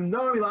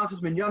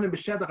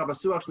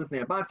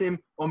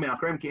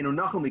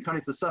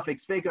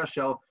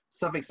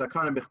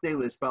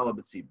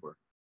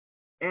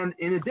and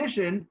in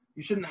addition,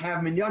 you shouldn't have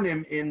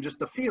minyanim in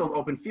just a field,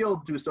 open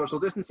field, do social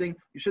distancing.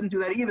 You shouldn't do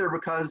that either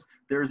because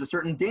there's a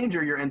certain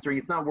danger you're entering.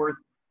 It's not worth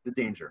the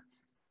danger.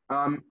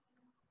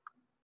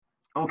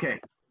 Okay.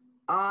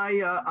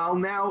 I'll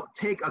now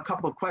take a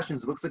couple of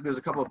questions. It looks like there's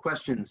a couple of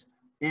questions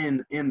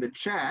in the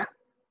chat,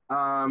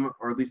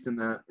 or at least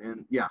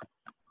yeah.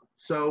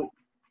 So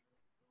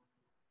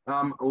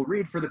I'll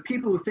read for the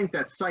people who think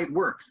that sight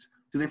works.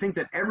 Do they think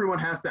that everyone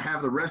has to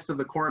have the rest of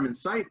the quorum in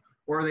sight,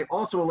 or are they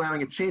also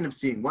allowing a chain of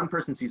seeing? One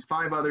person sees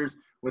 5 others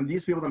when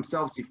these people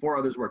themselves see 4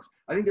 others works.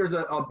 I think there's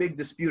a big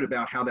dispute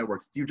about how that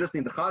works. Do you just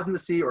need the chazan to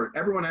see, or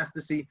everyone has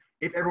to see?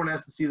 If everyone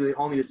has to see, they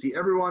all need to see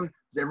everyone.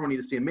 Does everyone need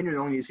to see a minyan? They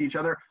all need to see each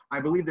other.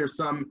 I believe there's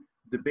some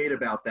debate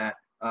about that,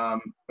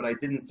 but I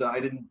didn't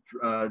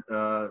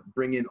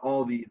bring in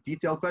all the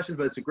detailed questions.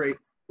 But it's a great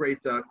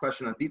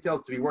question on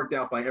details to be worked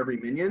out by every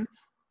minyan.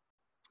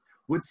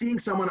 Would seeing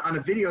someone on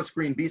a video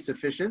screen be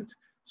sufficient?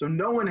 So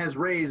no one has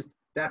raised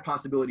that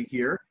possibility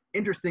here.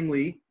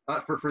 Interestingly,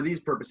 for these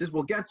purposes,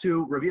 we'll get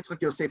to Rabbi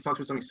Yitzchak Yosef talks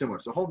about something similar.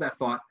 So hold that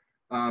thought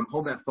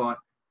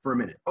for a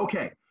minute.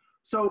 Okay,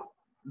 so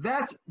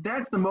that's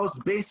the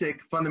most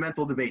basic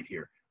fundamental debate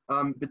here.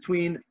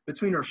 between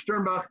Rav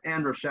Sternbach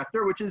and Rav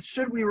Schechter, which is,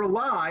 should we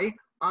rely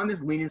on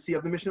this leniency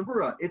of the Mishnah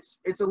Berurah?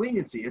 It's a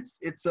leniency.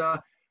 It's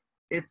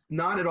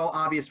not at all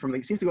obvious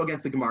it seems to go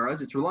against the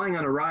Gemaras. It's relying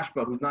on a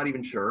Rashba who's not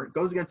even sure. It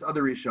goes against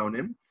other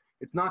Rishonim.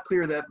 It's not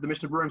clear that the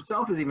Mishnah Berurah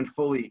himself is even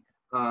fully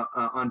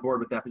on board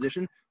with that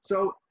position.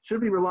 So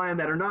should we rely on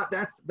that or not?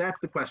 That's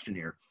the question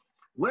here.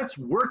 Let's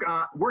work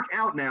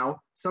out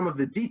now some of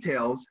the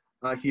details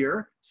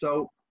here.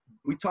 So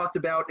we talked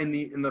about in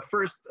the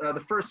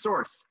first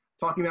source,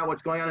 talking about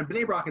what's going on in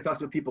Bnei Brak. It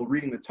talks about people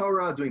reading the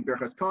Torah, doing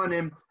Berchas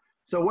Kohanim.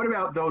 So what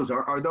about those?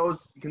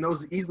 Can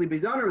those easily be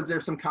done, or is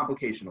there some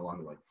complication along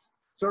the way?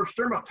 So Rav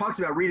Sternbach talks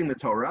about reading the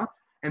Torah,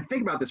 and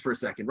think about this for a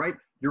second, right?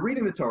 You're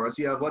reading the Torah,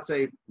 so you have, let's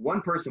say,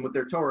 one person with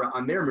their Torah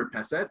on their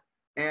mirpeset,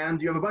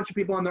 and you have a bunch of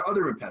people on their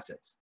other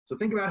mirpesets. So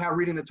think about how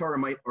reading the Torah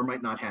might or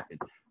might not happen.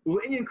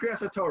 U'inyan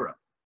kriyas Torah.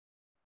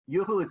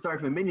 Yuchel start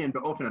from a minyan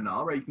be'ofen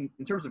anal, right?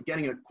 In terms of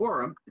getting a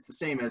quorum, it's the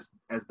same as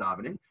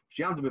davening.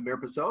 Shiamdu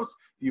b'mirpesos,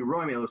 you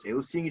roim elos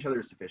elus, seeing each other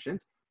is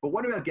sufficient. But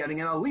what about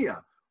getting an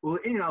aliyah?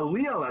 U'inyan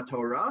aliyah la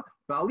Torah,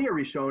 ba'aliyah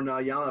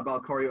rishona yala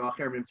balkori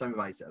acher mitzvah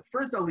v'aysev.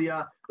 First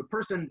aliyah, the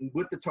person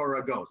with the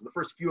Torah goes. The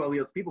first few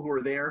aliyahs, people who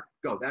are there,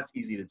 go. That's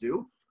easy to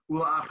do.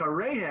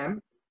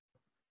 U'acharehem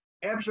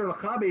efshar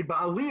l'chabed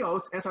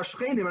ba'aliyos es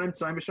hashchenim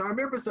animtzayim b'shar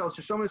mirpesos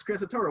sheshomah is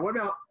kriyas Torah. What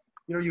about,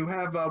 you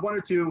have one or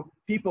two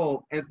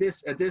people at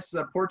this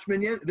porch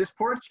minyan, this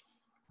porch,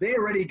 they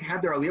already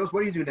had their aliyos.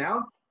 What do you do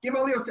now? Give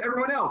aliyos to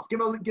everyone else.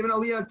 Give an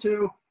aliyah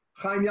to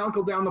Chaim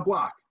Yankel down the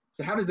block.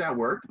 So how does that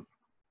work?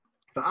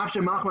 You can't see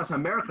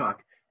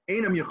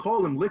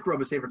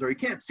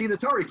the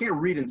Torah. You can't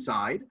read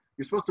inside.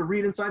 You're supposed to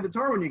read inside the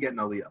Torah when you get an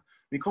aliyah.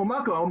 It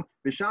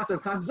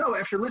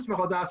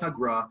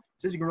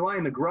says you can rely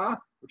on the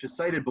gra, which is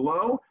cited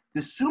below.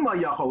 The summa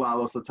yachol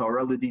alos la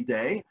Torah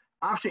lididei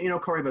afshe ino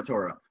kori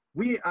b'Torah.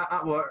 We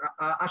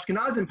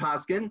Ashkenazim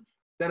paskin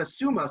that a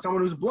summa,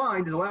 someone who's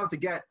blind, is allowed to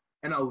get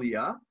an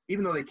aliyah,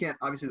 even though they can't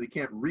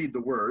read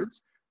the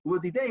words.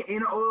 Getting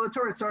an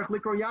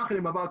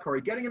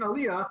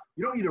aliyah,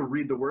 you don't need to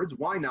read the words.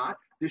 Why not?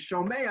 The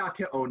shomea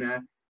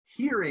ke'ona,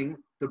 hearing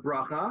the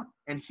bracha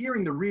and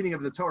hearing the reading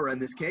of the Torah in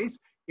this case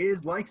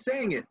is like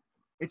saying it.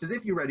 It's as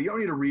if you read it. You don't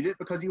need to read it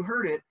because you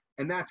heard it,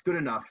 and that's good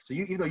enough. So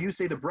even though you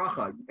say the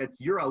bracha,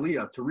 it's your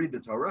aliyah to read the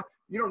Torah.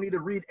 You don't need to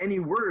read any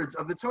words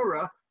of the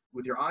Torah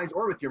with your eyes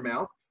or with your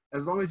mouth.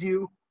 As long as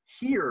you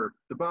hear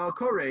the Baal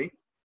Koreh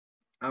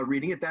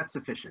reading it, that's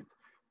sufficient.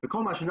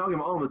 What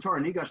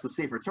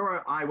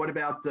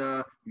about,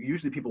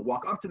 usually people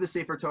walk up to the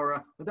Sefer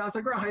Torah.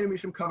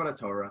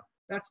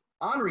 That's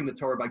honoring the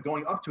Torah by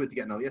going up to it to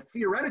get an aliyah.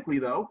 Theoretically,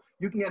 though,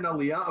 you can get an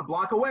aliyah a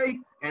block away.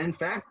 And in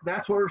fact,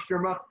 that's what Rav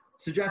Sternbach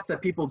suggests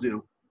that people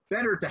do.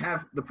 Better to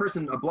have the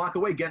person a block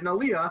away get an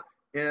aliyah.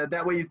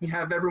 That way you can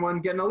have everyone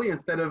get an aliyah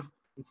instead of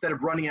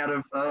running out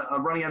of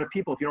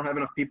people if you don't have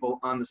enough people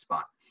on the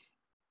spot.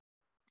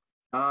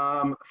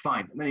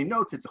 Fine. And then he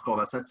notes it's a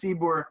chovas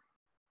hatzibur.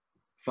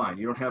 Fine.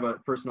 You don't have a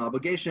personal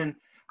obligation.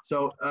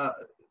 So,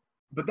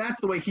 but that's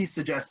the way he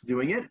suggests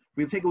doing it.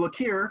 We take a look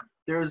here.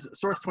 There's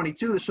source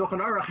 22. The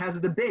Shulchan Aruch has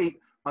a debate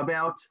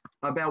about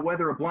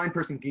whether a blind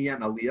person can get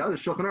an aliyah. The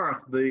Shulchan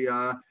Aruch, the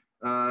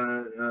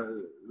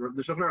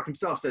Shulchan Aruch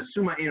himself says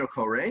summa eino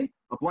koreh.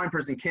 A blind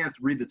person can't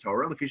read the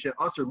Torah. Lefishe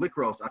aser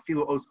likros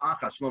afilu os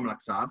achas shlom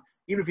naksav.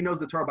 Even if he knows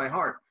the Torah by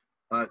heart,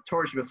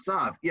 Torah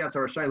shvichsav iya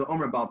Torah shayla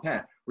omer bal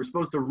peh. We're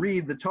supposed to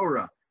read the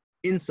Torah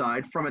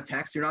inside from a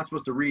text. You're not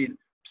supposed to read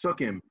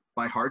psukim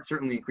by heart,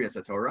 certainly in Kriyas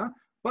HaTorah,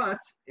 but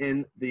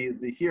in the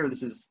here,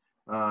 this is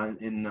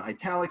in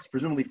italics,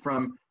 presumably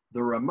from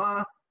the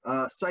Ramah,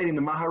 citing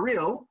the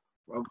Maharil,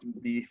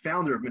 the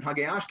founder of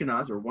Minhagei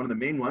Ashkenaz, or one of the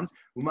main ones.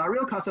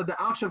 Maharil kasav da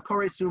akshav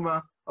korei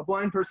summa. A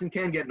blind person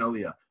can get an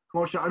aliyah.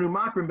 Kmo she'anu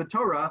makrim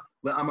b'Torah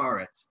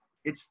le'amaretz.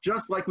 It's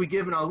just like we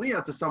give an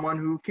aliyah to someone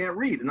who can't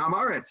read, an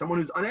amaretz, someone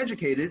who's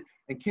uneducated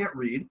and can't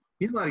read.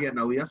 He's not getting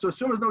an aliyah. So a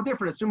summa is no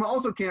different. A summa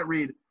also can't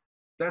read.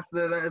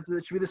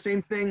 It should be the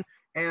same thing.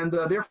 And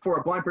therefore,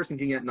 a blind person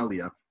can get an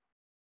aliyah.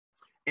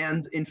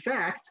 And in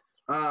fact,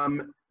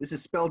 this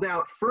is spelled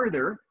out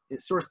further in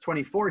source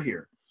 24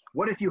 here.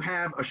 What if you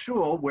have a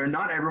shul where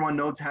not everyone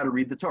knows how to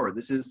read the Torah?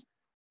 This is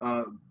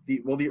so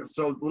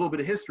a little bit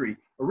of history.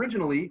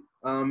 Originally,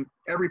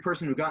 every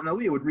person who got an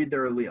aliyah would read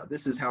their aliyah.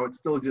 This is how it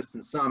still exists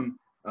in some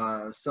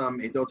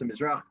Edot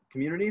Mizrach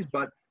communities,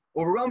 but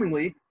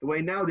overwhelmingly, the way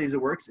nowadays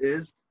it works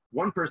is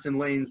one person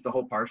lanes the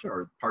whole parsha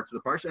or parts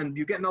of the parsha, and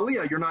you get an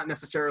aliyah. You're not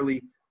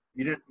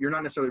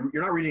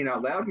reading it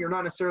out loud. You're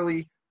not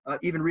necessarily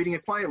even reading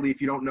it quietly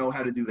if you don't know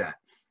how to do that.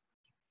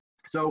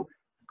 So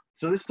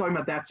this is talking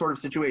about that sort of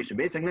situation.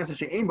 You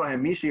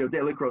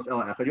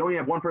only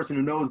have one person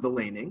who knows the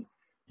laning.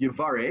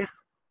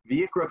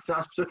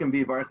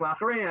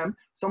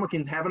 Someone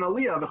can have an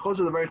aliyah.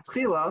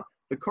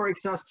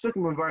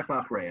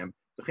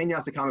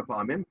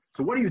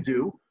 So what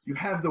do? You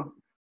have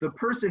the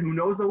person who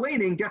knows the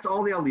laning gets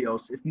all the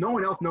aliyos. If no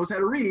one else knows how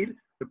to read,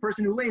 the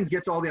person who lanes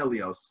gets all the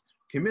aliyos.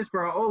 That's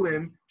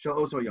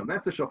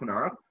the Shulchan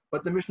Aruch.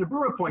 But the Mishnah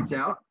Berurah points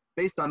out,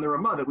 based on the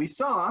Ramah that we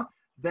saw,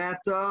 that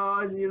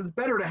it's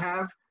better to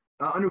have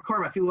anu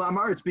karma afilu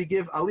amaretz. We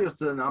give aliyos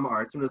to the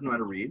amaretz who doesn't know how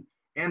to read,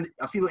 and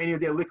afilu any of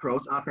the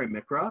likros akre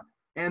mikra,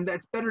 and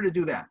that's better to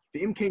do that.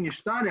 The imkain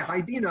yishtane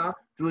haidina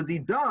to the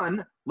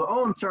didan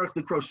laolam tzarich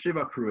likros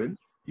shiva kruin.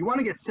 You want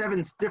to get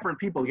 7 different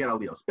people to get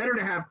aliyos. Better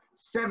to have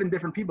 7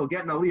 different people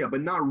get an aliyah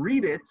but not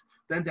read it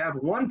than to have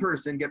one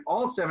person get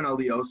all 7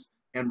 aliyos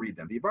and read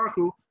them.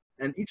 Barchu,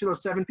 and each of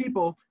those 7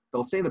 people,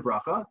 they'll say the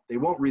bracha, they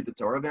won't read the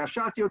Torah.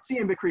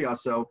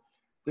 So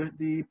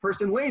the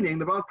person laning,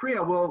 the Baal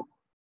Kriya, will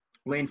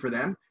lane for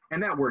them,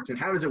 and that works. And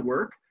how does it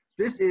work?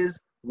 This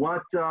is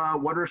what Rav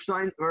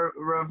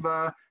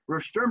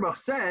Sternbach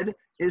said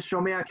is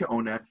Shomea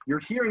Ke'ona. You're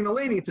hearing the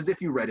laning, it's as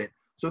if you read it.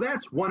 So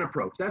that's one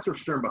approach. That's Rav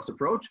Sternbach's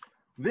approach.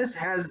 This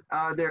has,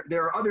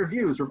 there are other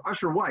views. Rav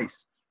Asher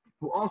Weiss,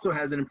 who also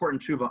has an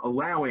important tshuva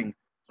allowing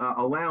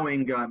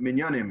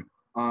minyanim,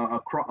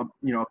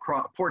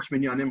 porch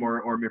minyanim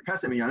or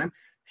mirpesa minyanim.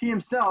 He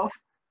himself,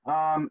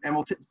 and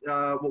we'll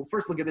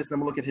first look at this, then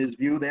we'll look at his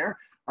view there.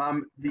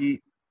 The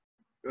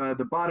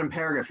bottom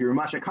paragraph here,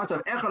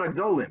 Kasav Echad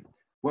Agdolim,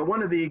 what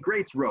one of the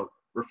greats wrote,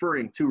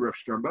 referring to Rav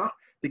Sternbach,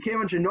 the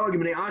Kevan Shenogim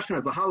Bnei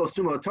Ashkenaz the Halo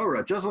Suma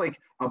Torah, just like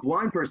a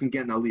blind person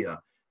getting aliyah.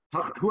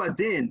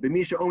 Huadin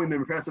b'misha omi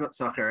mirpesa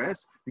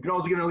sacheres. You can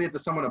also get an aliyah to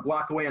someone a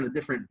block away on a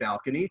different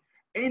balcony.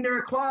 Ain't there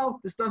a klal?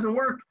 This doesn't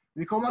work.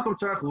 You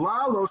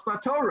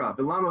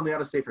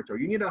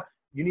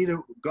need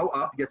to go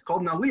up. It gets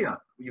called an aliyah.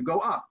 You go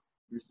up.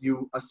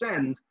 You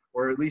ascend,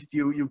 or at least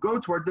you go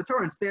towards the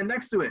Torah and stand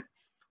next to it.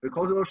 You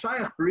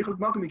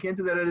can't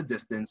do that at a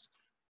distance.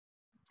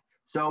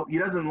 So he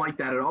doesn't like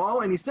that at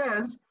all, and he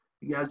says,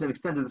 he has an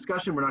extended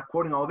discussion, we're not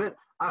quoting all of it.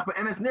 The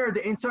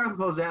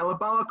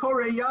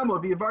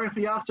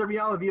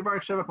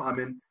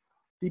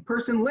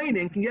person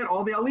laning can get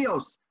all the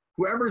aliyos.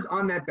 Whoever's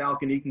on that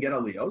balcony can get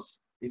aliyos.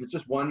 If it's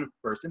just one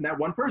person, that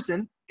one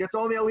person gets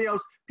all the aliyos.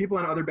 People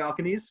on other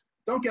balconies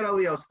don't get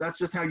aliyos. That's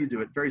just how you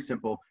do it. Very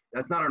simple.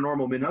 That's not our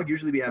normal minhag.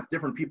 Usually we have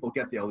different people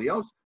get the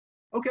aliyos.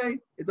 Okay,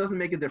 it doesn't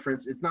make a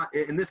difference. It's not,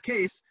 in this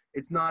case,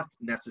 it's not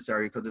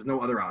necessary because there's no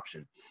other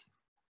option.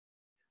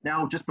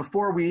 Now, just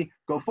before we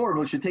go forward,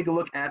 we should take a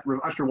look at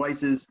Rav Asher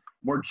Weiss's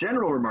more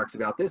general remarks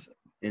about this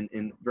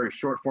in very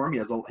short form. He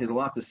has a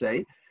lot to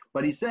say,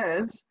 but he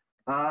says,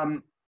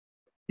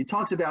 he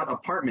talks about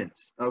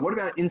apartments. What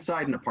about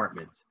inside an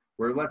apartment?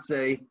 Where let's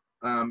say,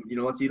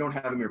 let's say you don't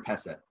have a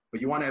mirpesa,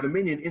 but you want to have a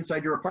minyan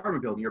inside your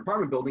apartment building. Your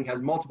apartment building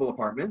has multiple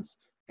apartments,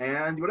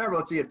 and whatever,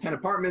 let's say you have 10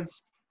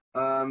 apartments,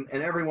 and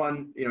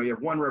everyone, you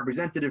have one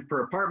representative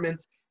per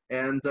apartment,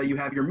 and you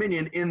have your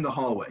minyan in the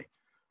hallway.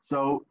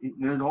 So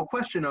there's a whole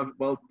question of,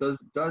 well,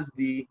 does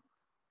the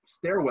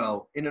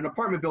stairwell in an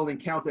apartment building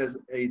count as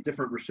a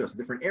different rishus, a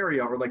different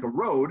area, or like a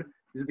road?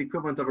 Is it the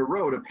equivalent of a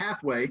road, a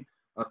pathway,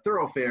 a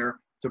thoroughfare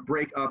to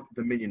break up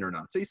the minyan or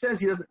not? So he says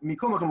he doesn't.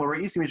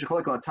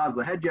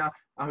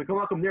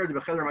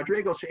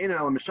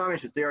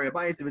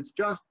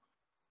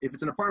 If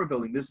it's an apartment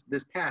building,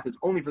 this path is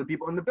only for the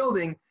people in the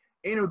building.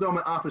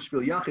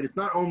 It's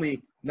not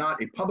only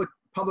not a public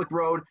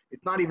road,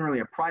 it's not even really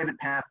a private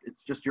path,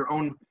 it's just your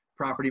own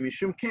property.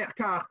 That's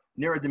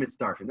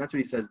what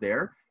he says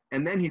there.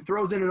 And then he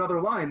throws in another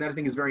line that I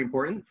think is very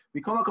important.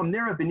 This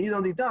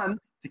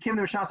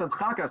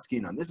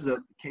is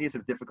a case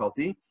of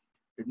difficulty.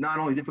 It's not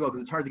only difficult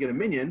because it's hard to get a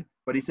minyan,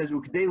 but he says,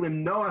 we're trying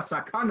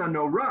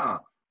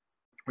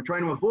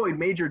to avoid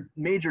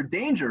major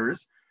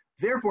dangers.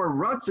 Therefore,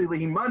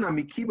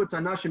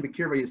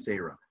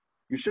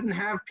 you shouldn't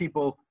have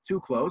people too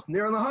close.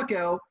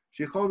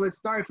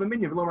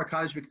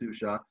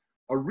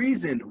 A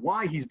reason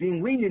why he's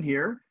being lenient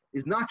here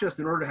is not just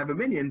in order to have a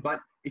minyan,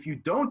 but if you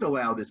don't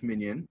allow this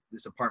minyan,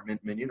 this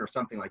apartment minyan or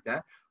something like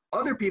that,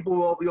 other people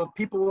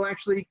will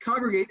actually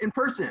congregate in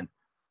person.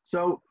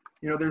 So,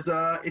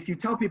 if you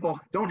tell people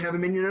don't have a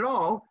minyan at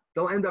all,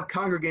 they'll end up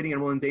congregating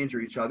and will endanger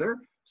each other.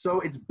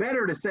 So it's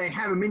better to say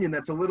have a minyan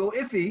that's a little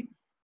iffy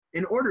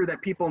in order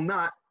that people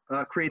not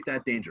create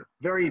that danger.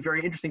 Very,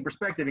 very interesting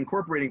perspective,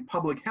 incorporating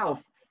public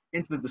health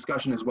into the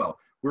discussion as well.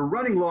 We're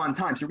running low on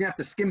time, so we're going to have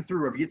to skim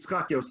through Rav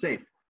Yitzchak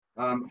Yosef,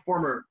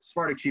 former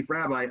Sephardic chief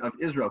rabbi of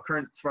Israel,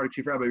 current Sephardic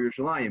chief rabbi of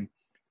Yerushalayim,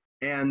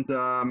 and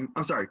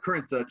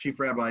current chief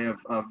rabbi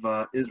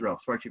of Israel,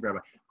 Sephardic chief rabbi,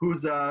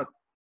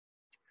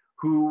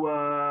 who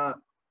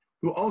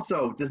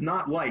also does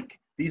not like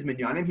these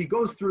minyanim. He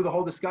goes through the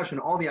whole discussion,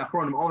 all the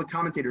achronim, all the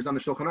commentators on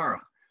the Shulchan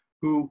Aruch,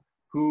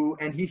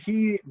 and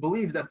he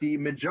believes that the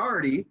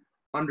majority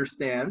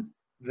understand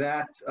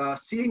that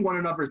seeing one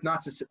another is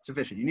not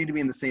sufficient. You need to be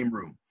in the same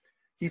room.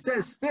 He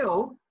says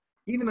still,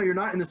 even though you're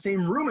not in the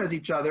same room as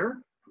each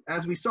other,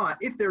 as we saw,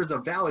 if there's a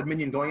valid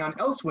minyan going on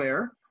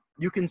elsewhere,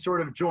 you can sort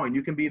of join.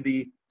 You can be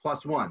the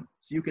 +1.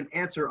 So you can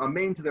answer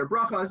amen to their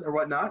brachas or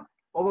whatnot,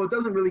 although it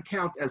doesn't really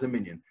count as a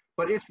minyan.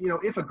 But if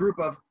a group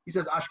of, he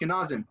says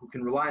Ashkenazim who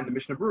can rely on the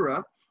Mishnah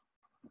Berurah,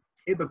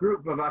 if a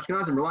group of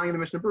Ashkenazim relying on the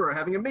Mishnah Berurah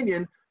having a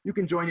minyan, you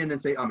can join in and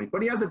say amen.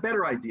 But he has a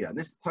better idea. And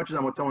this touches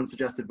on what someone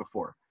suggested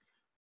before.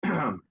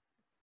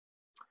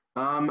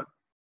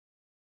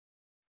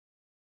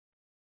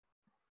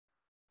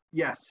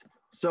 Yes.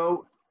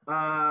 So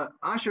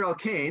Asher al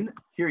Kain,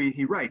 here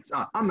he writes,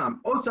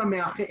 Amnam, Osam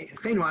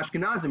me'achenu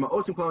Ashkenazim,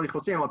 Osam kol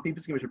alichoseim, al pi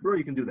peskim mishabur,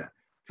 you can do that.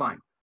 Fine.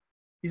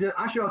 He said,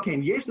 Asher al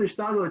Kain, yesh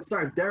l'shtadel et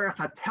start derech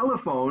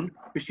ha-telephone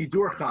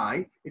b'shidur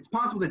chai. It's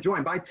possible to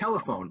join by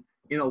telephone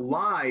in a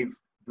live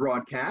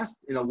broadcast,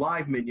 in a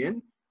live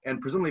minyan, and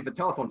presumably if a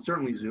telephone,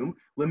 certainly Zoom.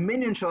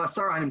 L'minyan shel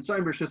asar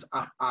hanimtzaim b'rishus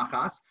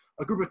achas,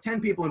 a group of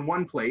 10 people in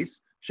one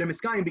place,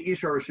 shemiskayim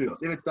be'isha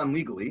rishuyos, if it's done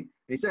legally. And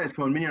he says,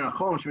 come on, minyan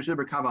achol, shemishir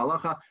b'kav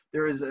halacha.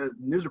 There is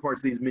news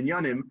reports of these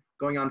minyanim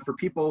going on for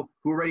people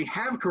who already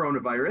have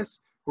coronavirus,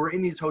 who are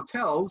in these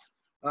hotels,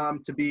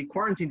 to be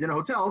quarantined in a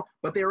hotel,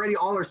 but they already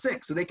all are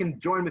sick, so they can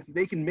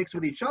they can mix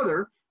with each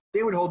other.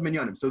 They would hold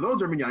minyanim. So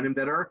those are minyanim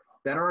that are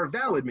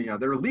valid minyanim,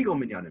 that are legal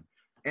minyanim.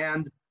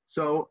 And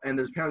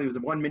there's apparently was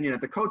one minyan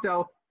at the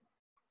kotel.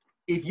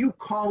 If you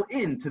call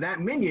in to that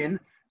minyan,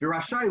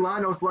 there's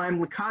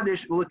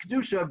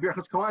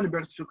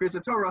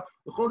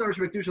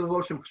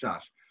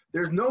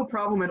no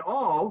problem at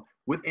all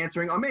with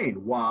answering amen.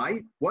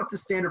 Why? What's the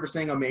standard for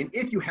saying amen?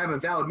 If you have a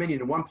valid minyan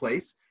in one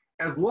place,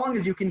 as long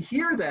as you can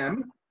hear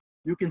them,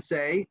 you can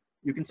say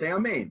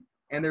amen.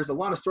 And there's a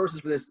lot of sources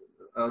for this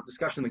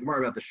discussion in the Gemara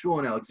about the shul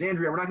in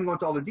Alexandria. We're not going to go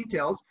into all the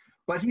details,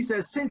 but he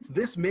says since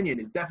this minyan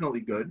is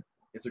definitely good,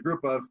 it's a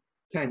group of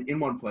 10 in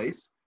one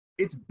place,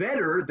 it's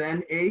better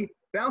than a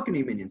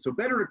balcony minyan. So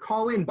better to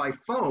call in by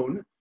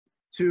phone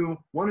to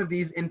one of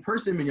these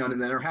in-person minyanim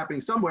that are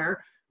happening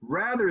somewhere,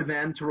 rather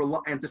than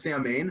to say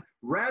amen,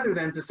 rather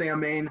than to say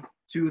amen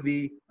to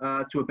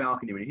a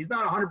balcony minyan. He's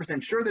not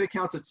 100% sure that it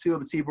counts as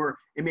tefillah b'tzibur.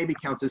 It maybe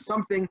counts as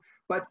something,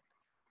 but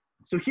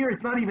so here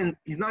he's not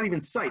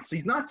even sight. So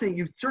he's not saying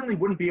you certainly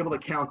wouldn't be able to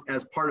count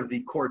as part of the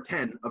core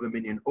 10 of a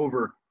minyan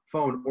over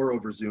phone or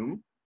over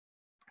Zoom,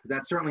 because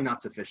that's certainly not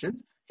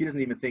sufficient. He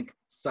doesn't even think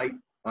sight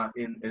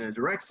in a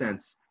direct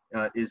sense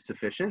is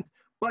sufficient,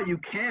 but you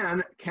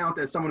can count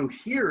as someone who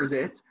hears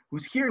it,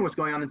 who's hearing what's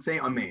going on, and say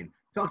amen.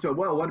 He talks about,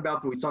 well, what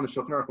about what we saw in the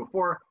Shulchan Aruch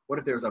before? What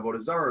if there's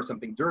avodah zarah or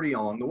something dirty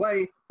along the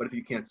way? But if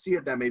you can't see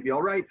it, that may be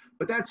all right.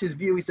 But that's his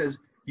view. He says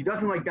he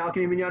doesn't like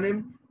balcony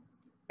minyanim,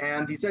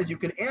 and he says you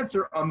can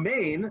answer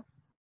amen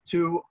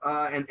to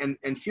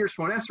and hear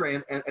Shmon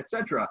Esrei and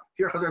etc.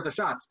 Hear Chazar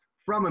Zashatz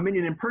from a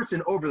minyan in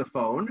person over the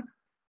phone,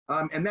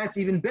 and that's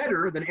even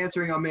better than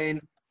answering amen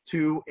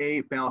to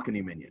a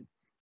balcony minyan.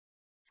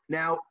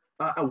 Now,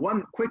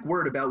 one quick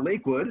word about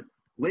Lakewood.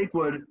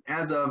 Lakewood,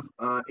 as of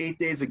 8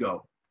 days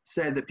ago,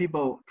 said that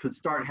people could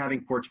start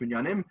having porch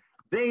minyanim.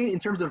 They, in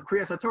terms of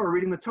Kriyas HaTorah,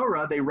 reading the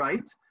Torah, they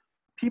write,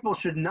 people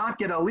should not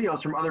get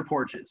aliyos from other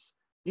porches,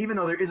 even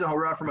though there is a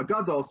horah from a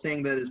gadol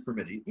saying that is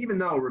permitted. Even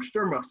though Rosh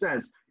Sternbach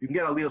says you can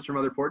get aliyos from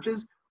other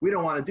porches, we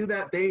don't want to do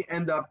that. They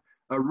end up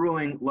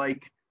ruling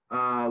like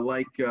Rav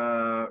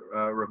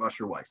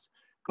Asher Weiss.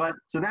 But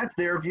so that's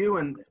their view,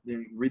 and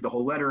you read the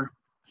whole letter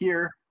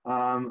here.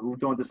 We'll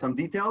go into some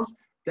details.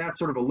 That's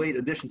sort of a late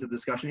addition to the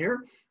discussion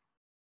here.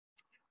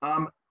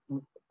 A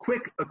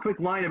quick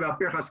line about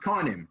Birchas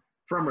Kohanim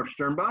from Rav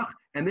Sternbach,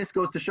 and this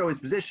goes to show his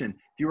position.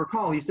 If you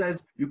recall, he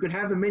says you can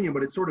have the minyan,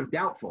 but it's sort of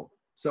doubtful.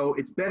 So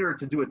it's better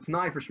to do a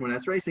t'nai for Shmon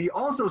Esrei. So he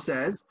also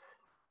says,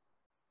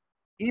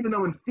 even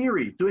though in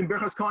theory doing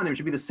Birchas Kohanim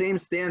should be the same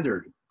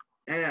standard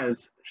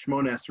as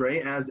Shmon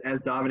Esrei, as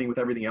davening with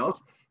everything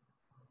else,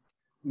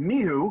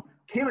 Mihu,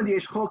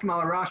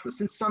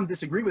 since some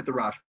disagree with the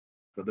Rashba,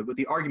 with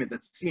the argument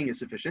that seeing is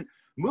sufficient,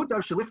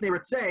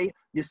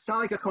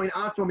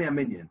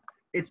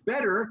 it's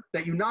better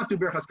that you not do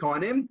Birchas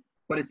Kohanim,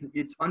 but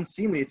it's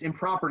unseemly, it's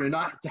improper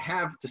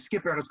to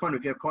skip Birchas Kohanim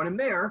if you have Kohanim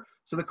there,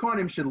 so the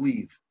Kohanim should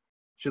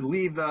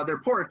leave their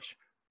porch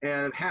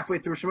halfway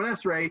through Shemon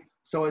Esrei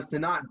so as to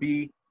not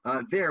be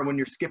there when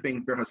you're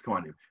skipping Birchas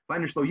Kohanim.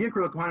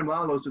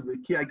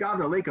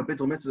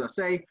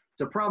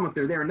 It's a problem if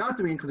they're there not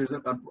doing it because there's a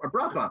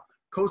bracha.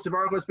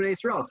 Bnei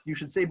Israel. You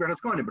should say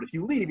Berachas Kohanim, but if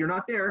you leave, you're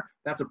not there.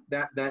 That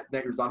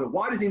resolves it.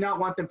 Why does he not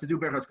want them to do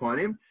Berachas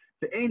Kohanim?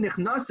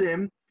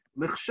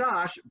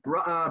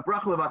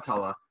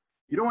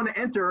 You don't want to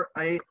enter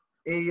a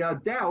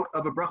doubt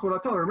of a bracha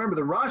levatala. Remember,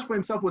 the Rashba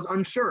himself was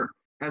unsure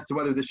as to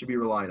whether this should be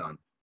relied on.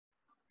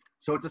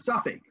 So it's a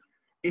suffix.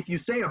 If you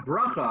say a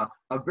bracha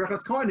of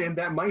Berachas Kohanim,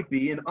 that might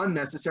be an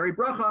unnecessary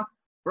bracha.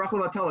 Bracha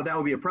levatala, that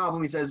would be a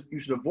problem. He says you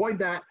should avoid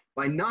that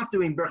by not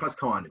doing Berachas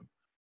Kohanim.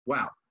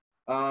 Wow.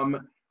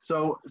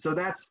 So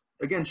that's,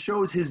 again,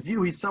 shows his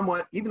view. He's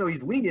somewhat, even though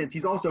he's lenient,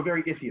 he's also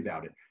very iffy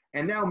about it.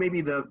 And now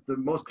maybe the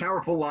most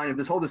powerful line of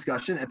this whole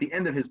discussion at the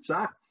end of his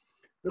psak,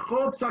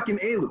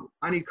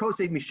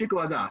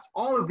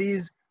 all of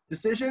these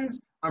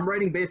decisions I'm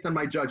writing based on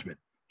my judgment.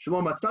 I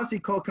don't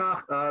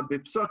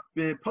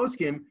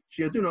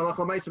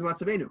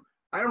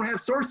have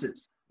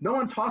sources. No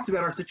one talks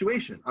about our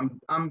situation.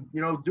 I'm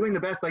doing the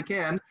best I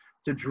can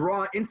to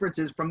draw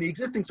inferences from the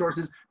existing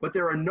sources, but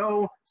there are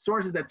no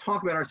sources that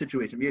talk about our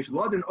situation. We need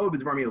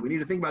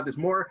to think about this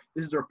more.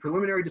 This is our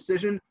preliminary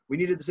decision. We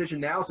need a decision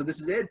now, so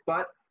this is it,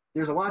 but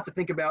there's a lot to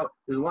think about.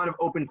 There's a lot of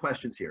open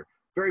questions here.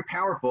 Very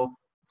powerful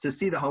to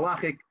see the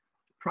halachic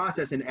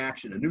process in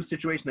action, a new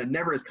situation that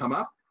never has come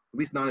up. at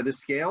least not at this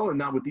scale and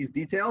not with these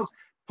details.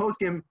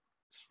 Poskim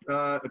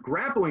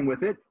grappling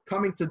with it,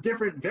 coming to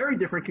very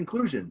different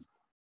conclusions.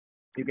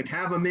 You can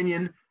have a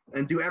minyan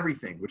and do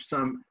everything, which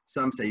some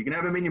say. You can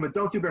have a minyan, but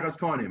don't do Berachas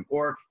Kohanim.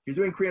 Or if you're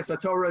doing Kriyas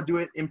HaTorah, do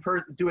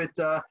it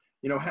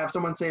have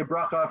someone say a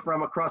bracha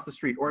from across the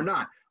street or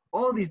not.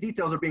 All of these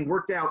details are being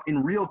worked out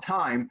in real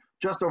time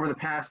just over the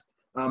past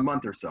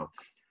month or so.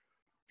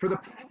 For the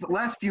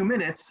last few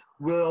minutes,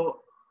 we'll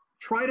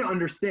try to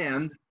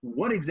understand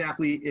what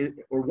exactly is,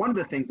 or one of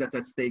the things that's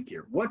at stake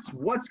here. What's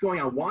going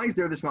on? Why is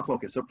there this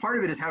machlokas? So part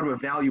of it is how to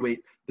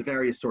evaluate the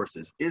various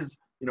sources.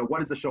 What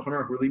does the Shulchan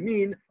Aruch really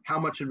mean? How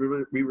much should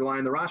we rely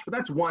on the Rash? But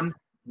that's one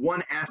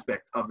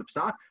aspect of the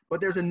psak. But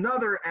there's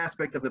another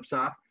aspect of the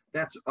psak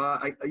that's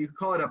you could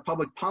call it a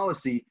public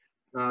policy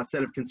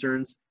set of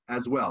concerns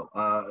as well.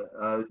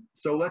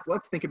 So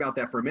let's think about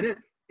that for a minute.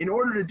 In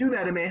order to do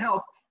that, it may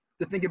help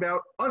to think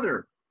about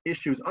other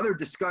issues, other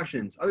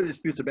discussions, other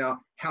disputes about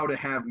how to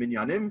have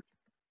minyanim.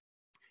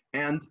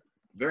 And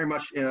very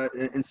much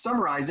in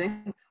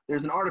summarizing,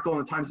 there's an article in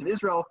the Times of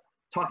Israel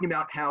talking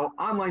about how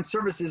online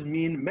services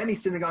mean many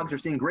synagogues are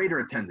seeing greater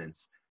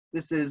attendance.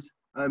 This is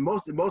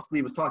mostly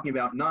it was talking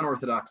about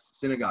non-Orthodox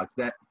synagogues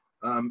that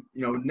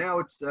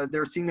now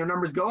they're seeing their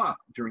numbers go up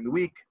during the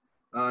week.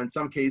 In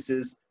some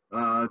cases,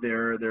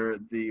 they're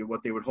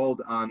what they would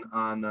hold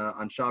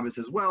on Shabbos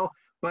as well.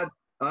 But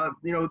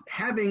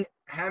having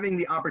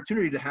the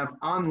opportunity to have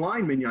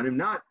online minyanim,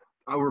 not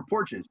over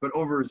porches, but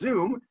over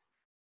Zoom,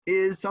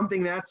 is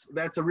something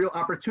that's a real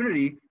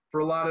opportunity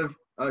for a lot of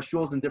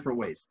shuls in different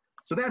ways.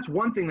 So that's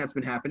one thing that's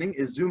been happening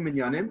is Zoom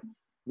minyanim.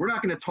 We're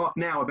not going to talk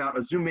now about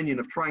a Zoom minyan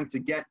of trying to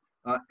get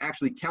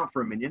actually count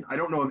for a minyan. I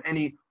don't know of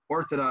any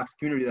Orthodox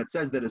community that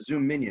says that a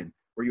Zoom minyan,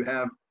 where you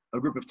have a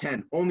group of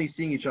 10 only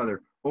seeing each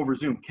other over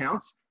Zoom,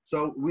 counts.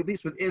 So at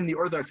least within the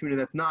Orthodox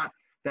community,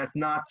 that's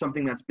not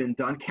something that's been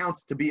done,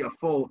 counts to be a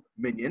full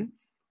minyan.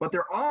 But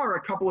there are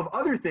a couple of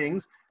other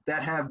things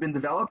that have been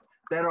developed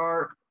that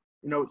are,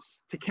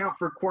 to count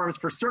for quorums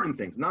for certain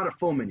things, not a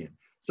full minyan.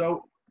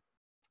 So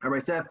Rabbi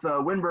Seth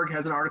Winberg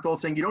has an article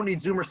saying you don't need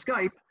Zoom or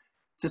Skype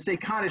to say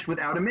Kaddish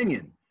without a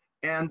minyan.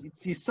 And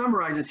he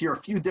summarizes here a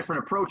few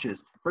different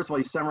approaches. First of all,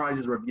 he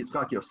summarizes Rabbi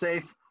Yitzchak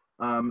Yosef,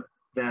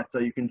 that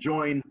you can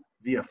join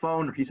via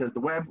phone, or he says the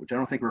web, which I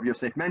don't think Rabbi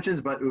Yosef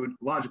mentions, but it would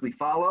logically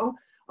follow.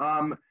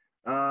 To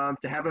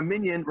have a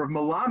minyan, Rav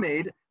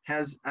Melamed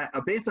has,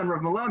 based on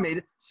Rav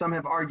Melamed, some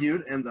have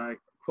argued, and I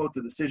quote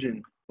the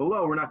decision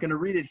below, we're not going to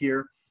read it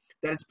here,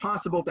 that it's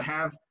possible to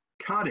have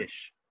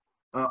Kaddish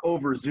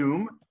over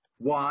Zoom.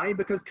 Why?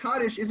 Because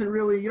Kaddish isn't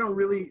really,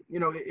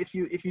 if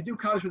you do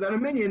Kaddish without a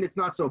minyan, it's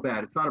not so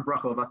bad. It's not a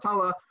bracha of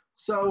atala.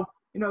 So,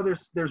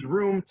 there's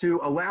room to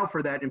allow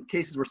for that in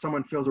cases where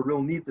someone feels a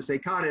real need to say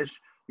Kaddish.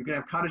 You can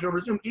have Kaddish over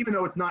Zoom, even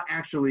though it's not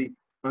actually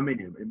a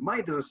minyan.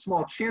 There's a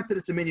small chance that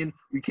it's a minyan.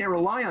 We can't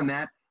rely on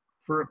that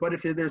but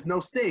if there's no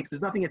stakes,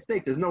 there's nothing at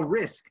stake, there's no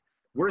risk.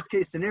 Worst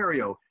case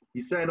scenario,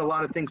 he said a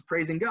lot of things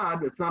praising God,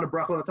 but it's not a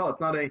bracha of atala. It's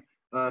not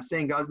a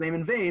saying God's name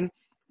in vain,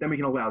 then we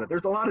can allow that.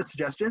 There's a lot of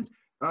suggestions.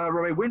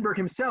 Rabbi Winberg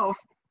himself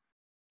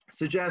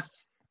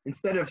suggests,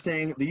 instead of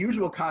saying the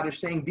usual Kaddish,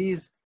 saying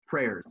these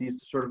prayers,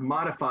 these sort of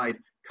modified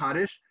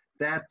Kaddish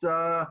that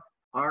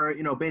are,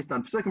 based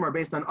on Psukim, are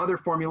based on other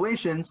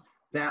formulations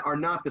that are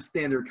not the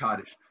standard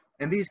Kaddish.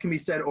 And these can be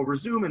said over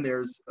Zoom, and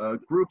there's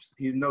groups.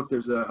 He notes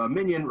there's a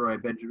minyan,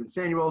 Rabbi Benjamin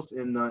Samuels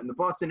in the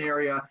Boston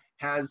area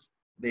has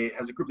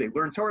a group. They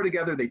learn Torah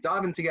together, they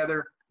daven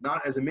together,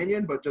 not as a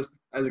minyan, but just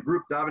as a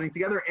group davening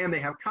together, and they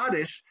have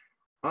Kaddish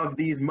of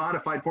these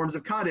modified forms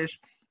of Kaddish,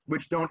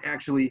 which don't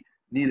actually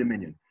need a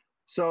minyan.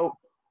 So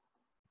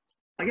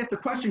I guess the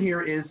question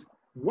here is,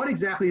 what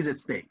exactly is at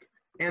stake?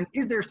 And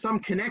is there some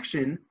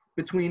connection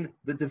between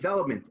the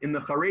development in the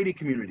Haredi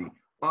community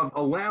of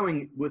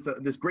allowing, with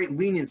this great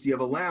leniency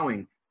of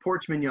allowing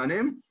porch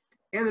minyanim,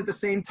 and at the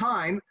same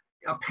time,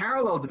 a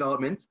parallel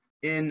development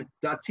in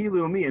Dati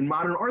Leumi, in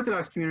modern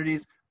Orthodox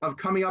communities, of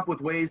coming up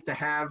with ways to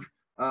have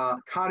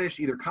Kaddish,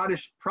 either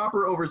Kaddish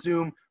proper over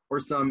Zoom, or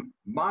some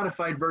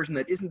modified version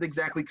that isn't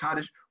exactly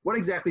Kaddish. What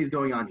exactly is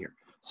going on here?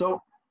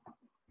 So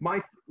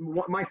my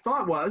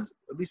thought was,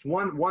 at least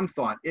one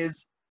thought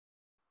is,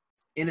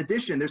 in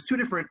addition, there's two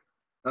different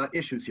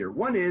issues here.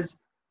 One is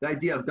the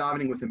idea of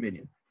davening with a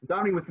minyan.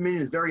 Davening with a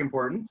minyan is very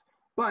important,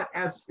 but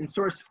as in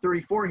source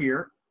 34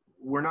 here,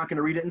 we're not going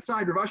to read it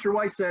inside. Rav Asher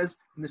Weiss says,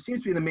 and this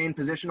seems to be the main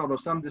position, although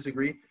some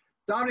disagree,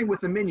 davening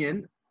with a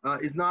minyan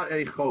is not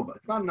a chova.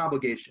 It's not an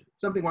obligation.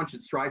 It's something one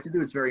should strive to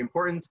do. It's very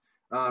important.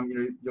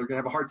 You're going to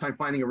have a hard time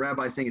finding a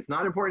rabbi saying it's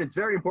not important. It's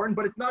very important,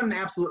 but it's not an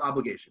absolute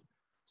obligation.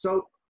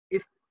 So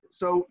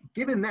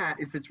given that,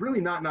 if it's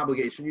really not an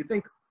obligation, you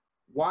think,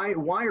 why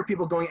are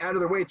people going out of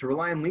their way to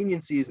rely on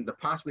leniencies and to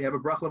possibly have a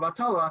bracha of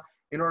atala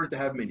in order to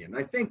have minyan?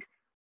 I think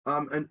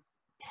and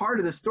part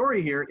of the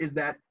story here is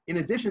that in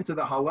addition to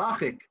the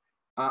halachic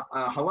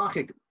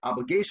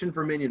obligation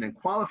for minyan and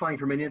qualifying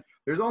for minyan,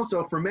 there's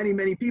also, for many,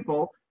 many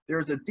people,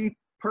 there's a deep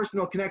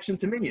personal connection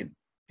to minyan.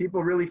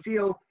 People really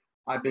feel,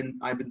 I've been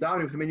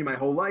davening with a minyan my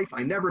whole life.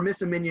 I never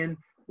miss a minyan.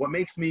 What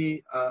makes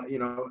me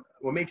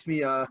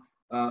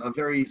a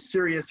very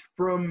serious,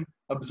 frum,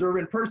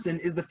 observant person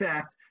is the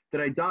fact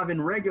that I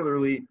daven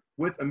regularly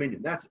with a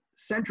minyan. That's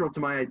central to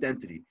my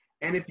identity.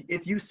 And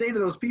if you say to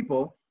those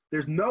people,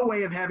 there's no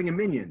way of having a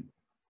minyan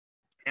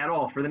at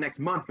all for the next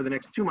month, for the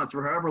next 2 months,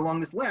 for however long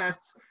this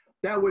lasts,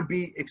 that would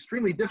be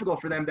extremely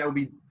difficult for them. That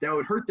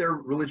would hurt their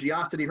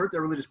religiosity, hurt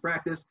their religious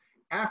practice.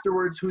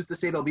 Afterwards, who's to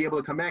say they'll be able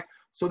to come back?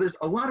 So there's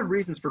a lot of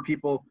reasons for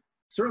people,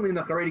 certainly in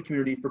the Haredi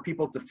community, for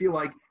people to feel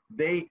like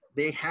they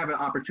have an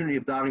opportunity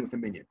of davening with a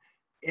minyan.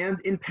 And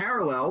in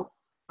parallel,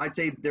 I'd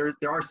say there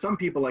are some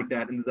people like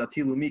that in the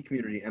Dati Leumi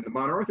community and the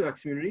modern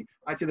Orthodox community.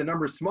 I'd say the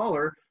number is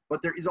smaller,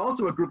 but there is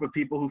also a group of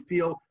people who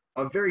feel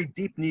a very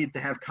deep need to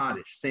have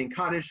Kaddish. Saying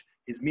Kaddish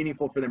is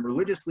meaningful for them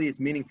religiously, it's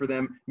meaningful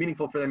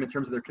for them in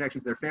terms of their connection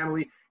to their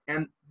family,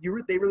 and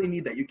they really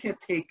need that. You can't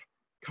take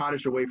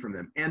Kaddish away from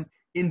them. And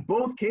in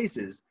both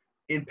cases,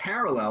 in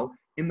parallel,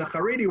 in the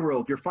Haredi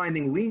world, you're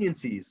finding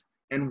leniencies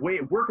and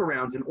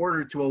workarounds in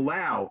order to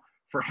allow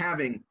for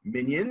having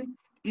minyan,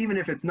 even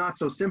if it's not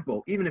so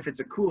simple, even if it's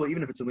a kula,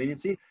 even if it's a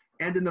leniency.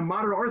 And in the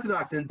modern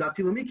Orthodox and Dati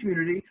Leumi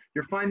community,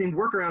 you're finding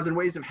workarounds and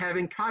ways of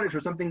having Kaddish or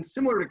something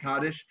similar to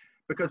Kaddish,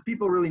 because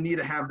people really need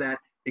to have that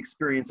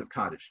experience of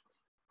Kaddish.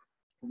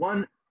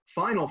 One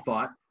final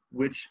thought,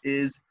 which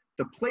is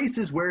the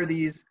places where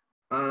these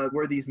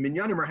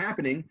minyanim are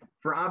happening,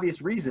 for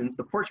obvious reasons,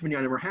 the porch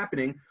minyanim are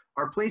happening,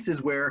 are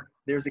places where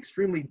there's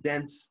extremely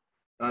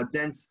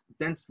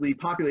densely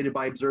populated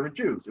by observant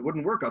Jews. It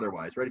wouldn't work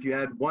otherwise, right? If you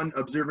had one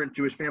observant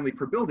Jewish family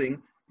per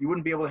building, you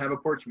wouldn't be able to have a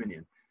porch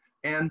minyan.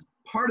 And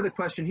part of the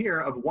question here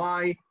of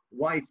why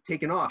it's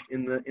taken off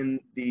in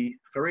the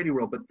Haredi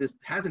world, but this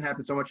hasn't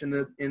happened so much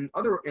certainly in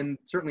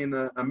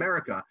the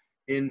America,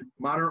 in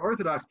modern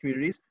Orthodox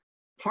communities.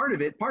 Part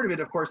of it,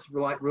 of course,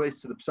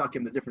 relates to the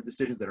psukim, the different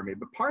decisions that are made,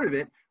 but part of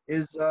it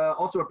is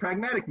also a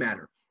pragmatic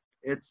matter.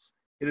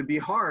 It'd be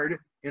hard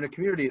in a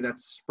community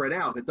that's spread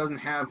out, that doesn't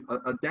have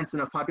a dense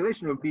enough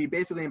population. It would be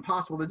basically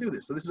impossible to do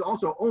this. So this is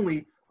also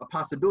only a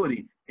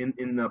possibility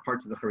in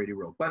parts of the Haredi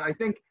world. But I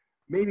think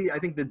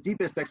the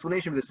deepest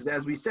explanation of this is,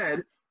 as we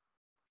said,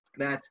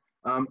 that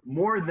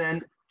more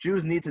than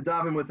Jews need to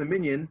daven with a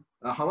minyan,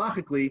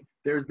 halachically,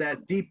 there's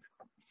that deep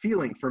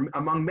feeling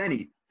among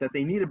many that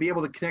they need to be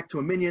able to connect to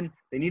a minyan,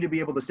 they need to be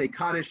able to say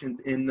Kaddish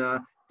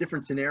in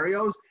different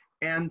scenarios.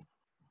 And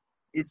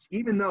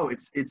even though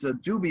it's a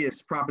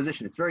dubious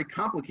proposition, it's very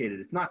complicated,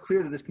 it's not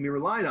clear that this can be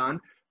relied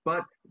on,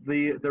 but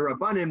the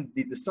Rabbanim,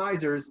 the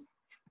decisors,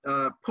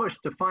 push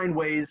to find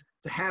ways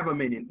to have a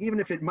minyan. Even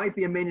if it might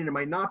be a minyan, it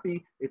might not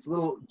be, it's a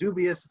little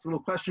dubious, it's a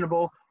little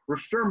questionable. Rav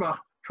Sternbach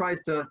tries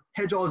to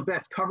hedge all his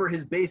bets, cover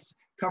his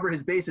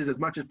bases as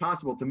much as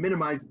possible to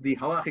minimize the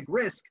halachic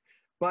risk,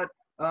 but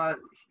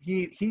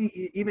even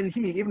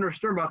Rav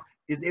Sternbach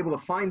is able to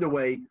find a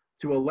way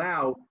to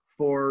allow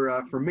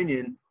for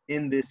minyan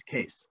in this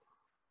case.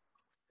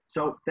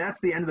 So that's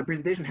the end of the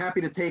presentation.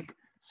 Happy to take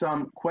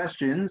some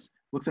questions.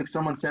 Looks like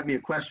someone sent me a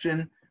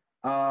question.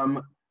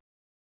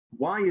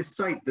 Why is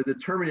sight the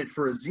determinant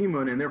for a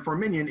zimun and therefore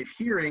minyan if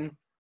hearing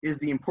is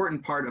the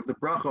important part of the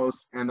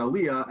brachos and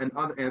aliyah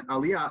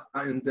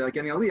and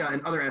getting aliyah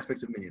and other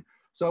aspects of minyan?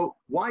 So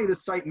why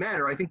does sight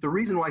matter? I think the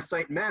reason why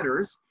sight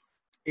matters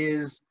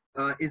is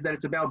that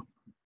it's about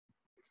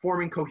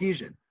forming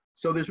cohesion.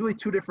 So there's really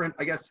two different,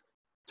 I guess,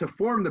 to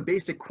form the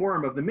basic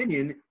quorum of the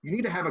minyan, you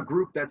need to have a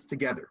group that's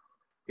together.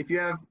 If you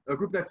have a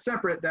group that's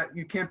separate, that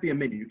you can't be a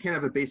minyan. You can't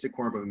have a basic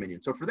quorum of a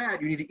minyan. So for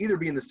that, you need to either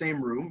be in the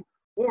same room,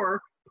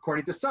 or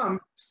according to some,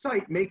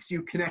 sight makes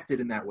you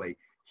connected in that way.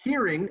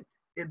 Hearing,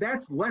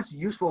 that's less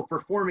useful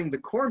for forming the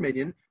core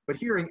minyan, but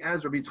hearing,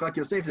 as Rabbi Yitzchak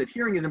Yosef said,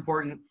 hearing is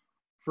important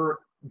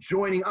for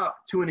joining up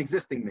to an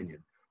existing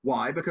minyan.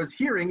 Why? Because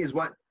hearing is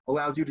what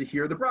allows you to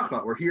hear the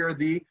bracha or hear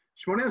the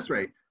Shmoneh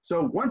Esrei.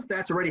 So once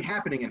that's already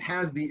happening and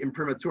has the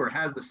imprimatur,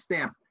 has the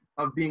stamp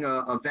of being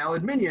a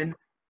valid minyan,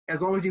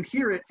 as long as you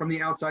hear it from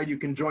the outside, you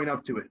can join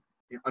up to it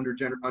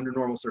under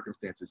normal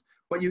circumstances.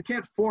 But you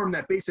can't form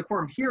that basic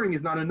quorum. Hearing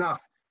is not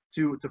enough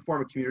to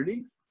form a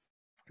community.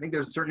 I think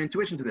there's a certain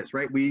intuition to this,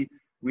 right? We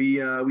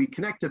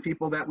connect to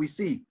people that we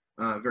see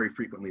very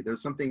frequently.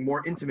 There's something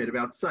more intimate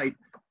about sight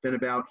than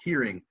about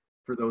hearing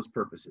for those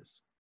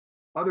purposes.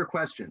 Other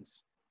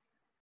questions?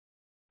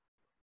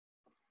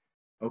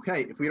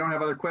 Okay, if we don't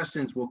have other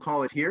questions, we'll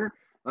call it here.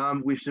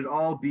 We should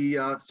all be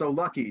so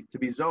lucky to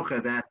be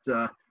zocha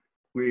that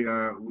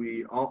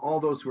all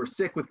those who are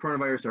sick with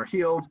coronavirus are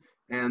healed,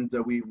 and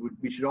we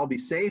should all be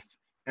safe,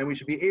 and we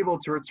should be able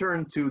to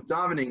return to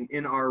davening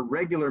in our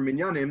regular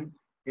minyanim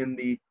in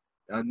the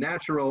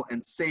natural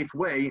and safe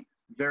way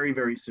very,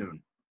 very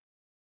soon.